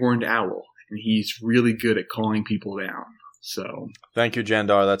great horned owl, and he's really good at calling people down. So thank you,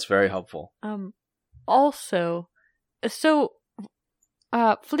 Jandar. That's very helpful. Also, so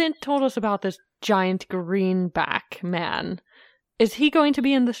Flint told us about this giant greenback man. Is he going to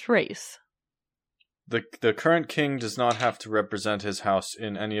be in this race? The current king does not have to represent his house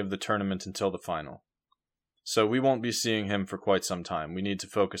in any of the tournament until the final. So we won't be seeing him for quite some time. We need to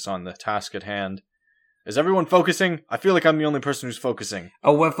focus on the task at hand. Is everyone focusing? I feel like I'm the only person who's focusing.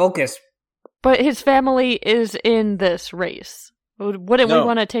 Oh, we're focused. But his family is in this race. Wouldn't we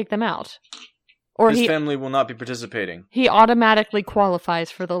want to take them out? Or his family will not be participating. He automatically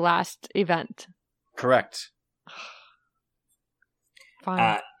qualifies for the last event. Correct.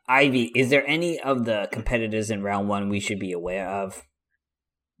 Fine. Ivy, is there any of the competitors in round one we should be aware of?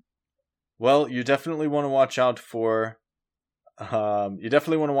 Well, you definitely want to watch out for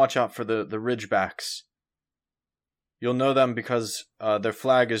the Ridgebacks. You'll know them because their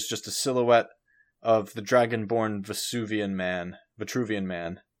flag is just a silhouette of the dragonborn Vitruvian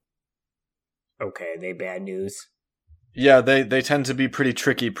man. Okay, they bad news. Yeah, they tend to be pretty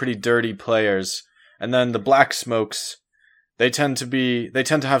tricky, pretty dirty players. And then the Black Smokes, they tend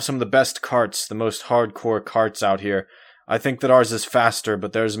to have some of the best carts, the most hardcore carts out here. I think that ours is faster,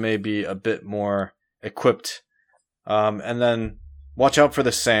 but theirs may be a bit more equipped. And then watch out for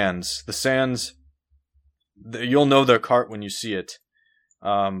the Sands. The Sands, you'll know their cart when you see it.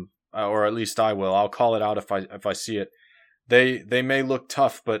 Or at least I will. I'll call it out if I see it. They may look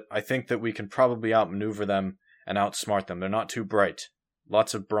tough, but I think that we can probably outmaneuver them and outsmart them. They're not too bright.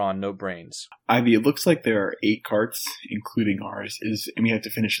 Lots of brawn, no brains. Ivy, it looks like there are 8 carts, including ours, and we have to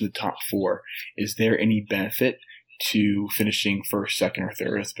finish in the top 4. Is there any benefit to finishing first, second, or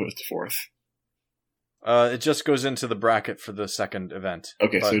third as opposed to fourth? It just goes into the bracket for the second event.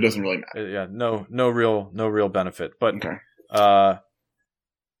 Okay, so it doesn't really matter. Yeah, no real benefit. But okay.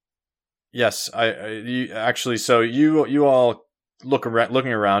 Yes, you actually. So you all looking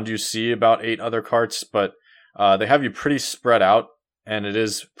around, you see about 8 other carts, but they have you pretty spread out. and it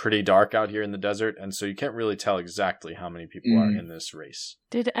is pretty dark out here in the desert, and so you can't really tell exactly how many people are in this race.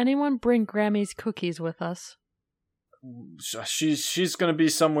 Did anyone bring Grammy's cookies with us? She's going to be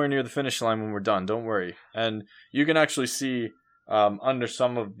somewhere near the finish line when we're done. Don't worry. And you can actually see under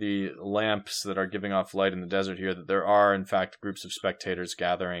some of the lamps that are giving off light in the desert here that there are, in fact, groups of spectators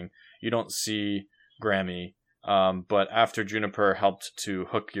gathering. You don't see Grammy, but after Juniper helped to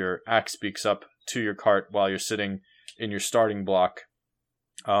hook your axe beaks up to your cart while you're sitting in your starting block,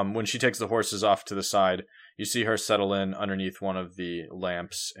 when she takes the horses off to the side, you see her settle in underneath one of the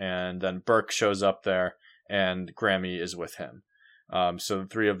lamps, and then Burke shows up there, and Grammy is with him. So the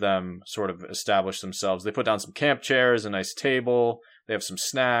three of them sort of establish themselves. They put down some camp chairs, a nice table. They have some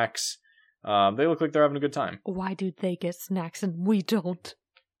snacks. They look like they're having a good time. Why do they get snacks and we don't?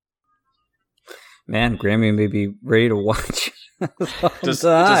 Man, Grammy may be ready to watch. Does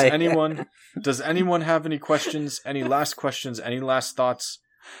anyone have any questions? Any last questions? Any last thoughts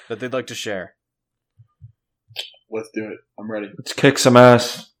that they'd like to share? Let's do it. I'm ready. Let's kick some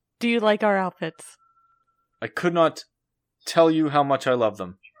ass. Do you like our outfits? I could not tell you how much I love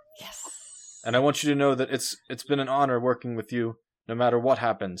them. Yes. And I want you to know that it's been an honor working with you, no matter what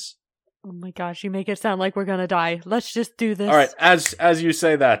happens. Oh my gosh, you make it sound like we're gonna die. Let's just do this. All right, as you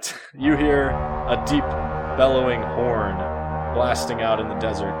say that, you hear a deep, bellowing horn blasting out in the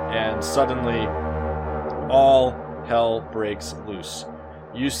desert, and suddenly, all hell breaks loose.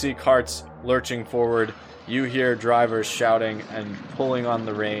 You see carts lurching forward. You hear drivers shouting and pulling on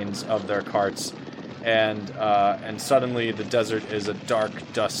the reins of their carts. And suddenly the desert is a dark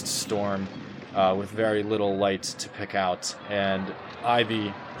dust storm with very little light to pick out. And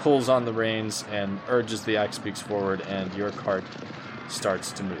Ivy pulls on the reins and urges the axe beaks forward, and your cart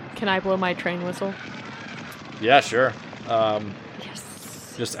starts to move. Can I blow my train whistle? Yeah, sure.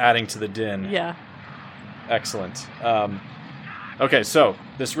 Yes. Just adding to the din. Yeah. Excellent. Okay, so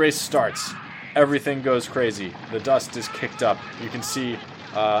this race starts. Everything goes crazy. The dust is kicked up. You can see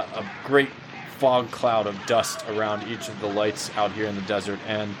a great fog cloud of dust around each of the lights out here in the desert,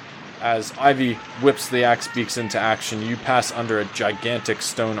 and as Ivy whips the axe beaks into action, you pass under a gigantic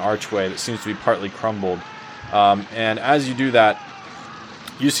stone archway that seems to be partly crumbled. And as you do that,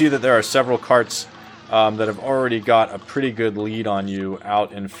 you see that there are several carts that have already got a pretty good lead on you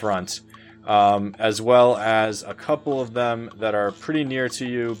out in front, as well as a couple of them that are pretty near to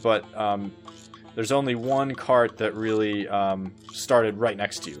you, but there's only one cart that really started right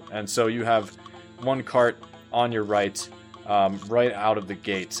next to you. And so you have one cart on your right, right out of the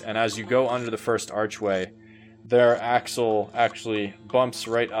gate. And as you go under the first archway, their axle actually bumps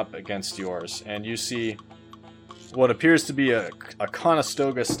right up against yours. And you see what appears to be a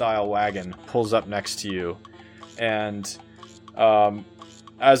Conestoga-style wagon pulls up next to you. And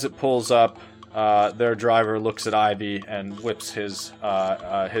as it pulls up, their driver looks at Ivy and whips his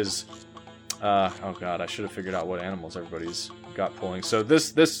oh god, I should have figured out what animals everybody's got pulling. So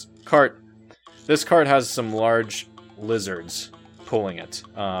this cart has some large lizards pulling it.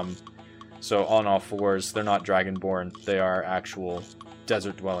 So on all fours, they're not dragonborn. They are actual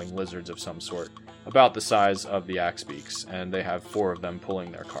desert-dwelling lizards of some sort, about the size of the axe beaks, and they have 4 of them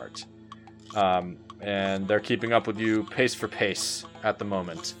pulling their cart. And they're keeping up with you pace for pace at the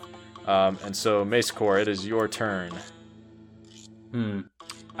moment. And so, Mace Core, it is your turn.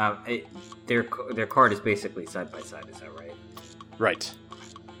 Their cart is basically side by side, is that right? Right.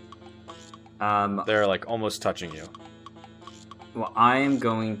 They're like almost touching you. Well, I'm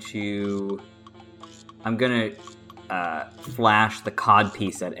gonna flash the cod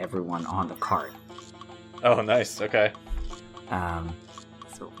piece at everyone on the cart. Oh, nice. Okay.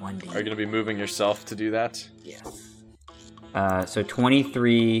 So 1d. Are you going to be moving yourself to do that? Yes. So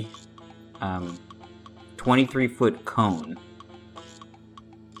 23 foot cone.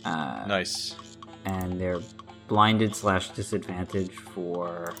 Nice. And they're blinded / disadvantage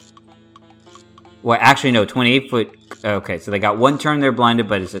for... Well, actually, no, 28 foot... Okay, so they got one turn they're blinded,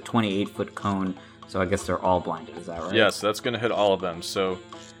 but it's a 28 foot cone, so I guess they're all blinded, is that right? Yes, that's going to hit all of them. So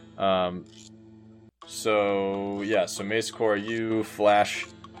Mace Core, you flash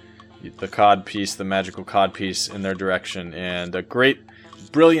the cod piece, the magical cod piece, in their direction, and a great,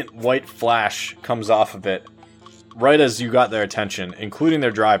 brilliant white flash comes off of it right as you got their attention, including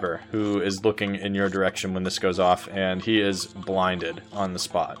their driver, who is looking in your direction when this goes off, and he is blinded on the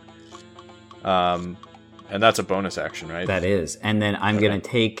spot. And that's a bonus action, right? That is. And then I'm going to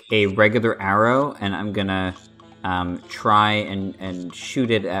take a regular arrow, and I'm going to try and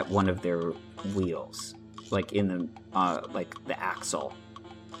shoot it at one of their wheels, like in the the axle.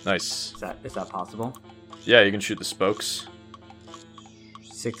 Nice. Is that possible? Yeah, you can shoot the spokes.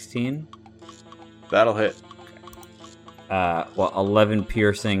 16. That'll hit. 11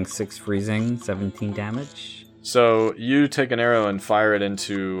 piercing, 6 freezing, 17 damage. So you take an arrow and fire it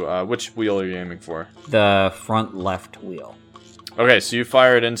into which wheel are you aiming for? The front left wheel. Okay, so you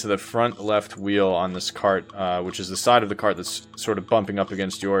fire it into the front left wheel on this cart, which is the side of the cart that's sort of bumping up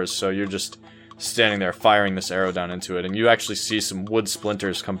against yours. So you're just standing there firing this arrow down into it, and you actually see some wood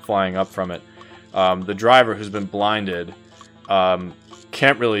splinters come flying up from it. The driver, who's been blinded,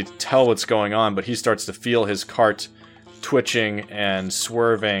 can't really tell what's going on, but he starts to feel his cart twitching and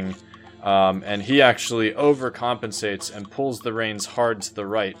swerving, and he actually overcompensates and pulls the reins hard to the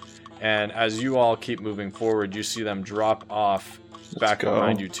right. And as you all keep moving forward, you see them drop off back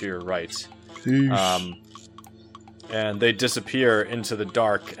behind you to your right. And they disappear into the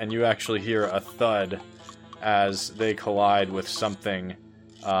dark, and you actually hear a thud as they collide with something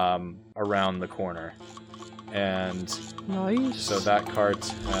around the corner. And Nice. so that cart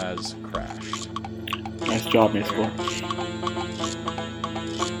has crashed. Nice job, Mace Core.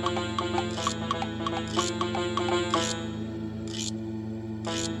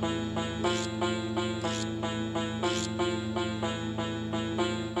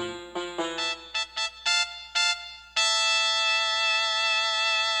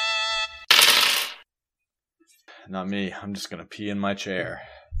 Not me. I'm just gonna pee in my chair.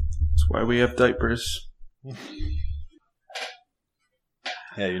 That's why we have diapers.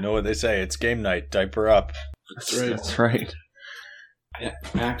 Yeah, you know what they say. It's game night. Diaper up. That's right. That's right. I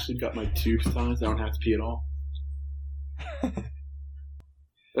actually got my tooth size. I don't have to pee at all.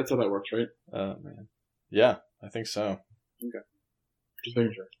 That's how that works, right? Oh, man. Yeah, I think so. Just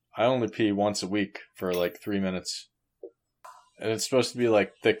making sure. I only pee once a week for like 3 minutes. And it's supposed to be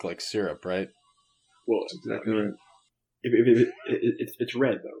like thick like syrup, right? Well, Exactly right. It's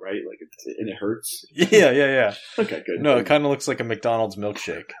red though, right? Like and it hurts. Yeah. Okay, good. No, it kind of looks like a McDonald's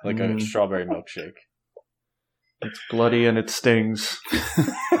milkshake, like a strawberry milkshake. It's bloody and it stings.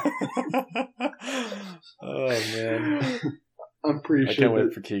 Oh, man. I'm pretty I sure. can't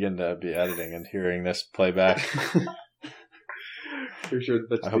wait for Keegan to be editing and hearing this playback. Pretty sure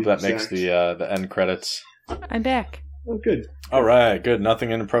that's I hope that makes the end credits. I'm back. Oh, good. All right, good. Nothing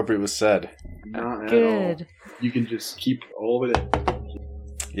inappropriate was said. Not at all. Good. You can just keep all of it in.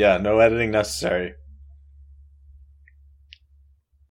 Yeah, no editing necessary.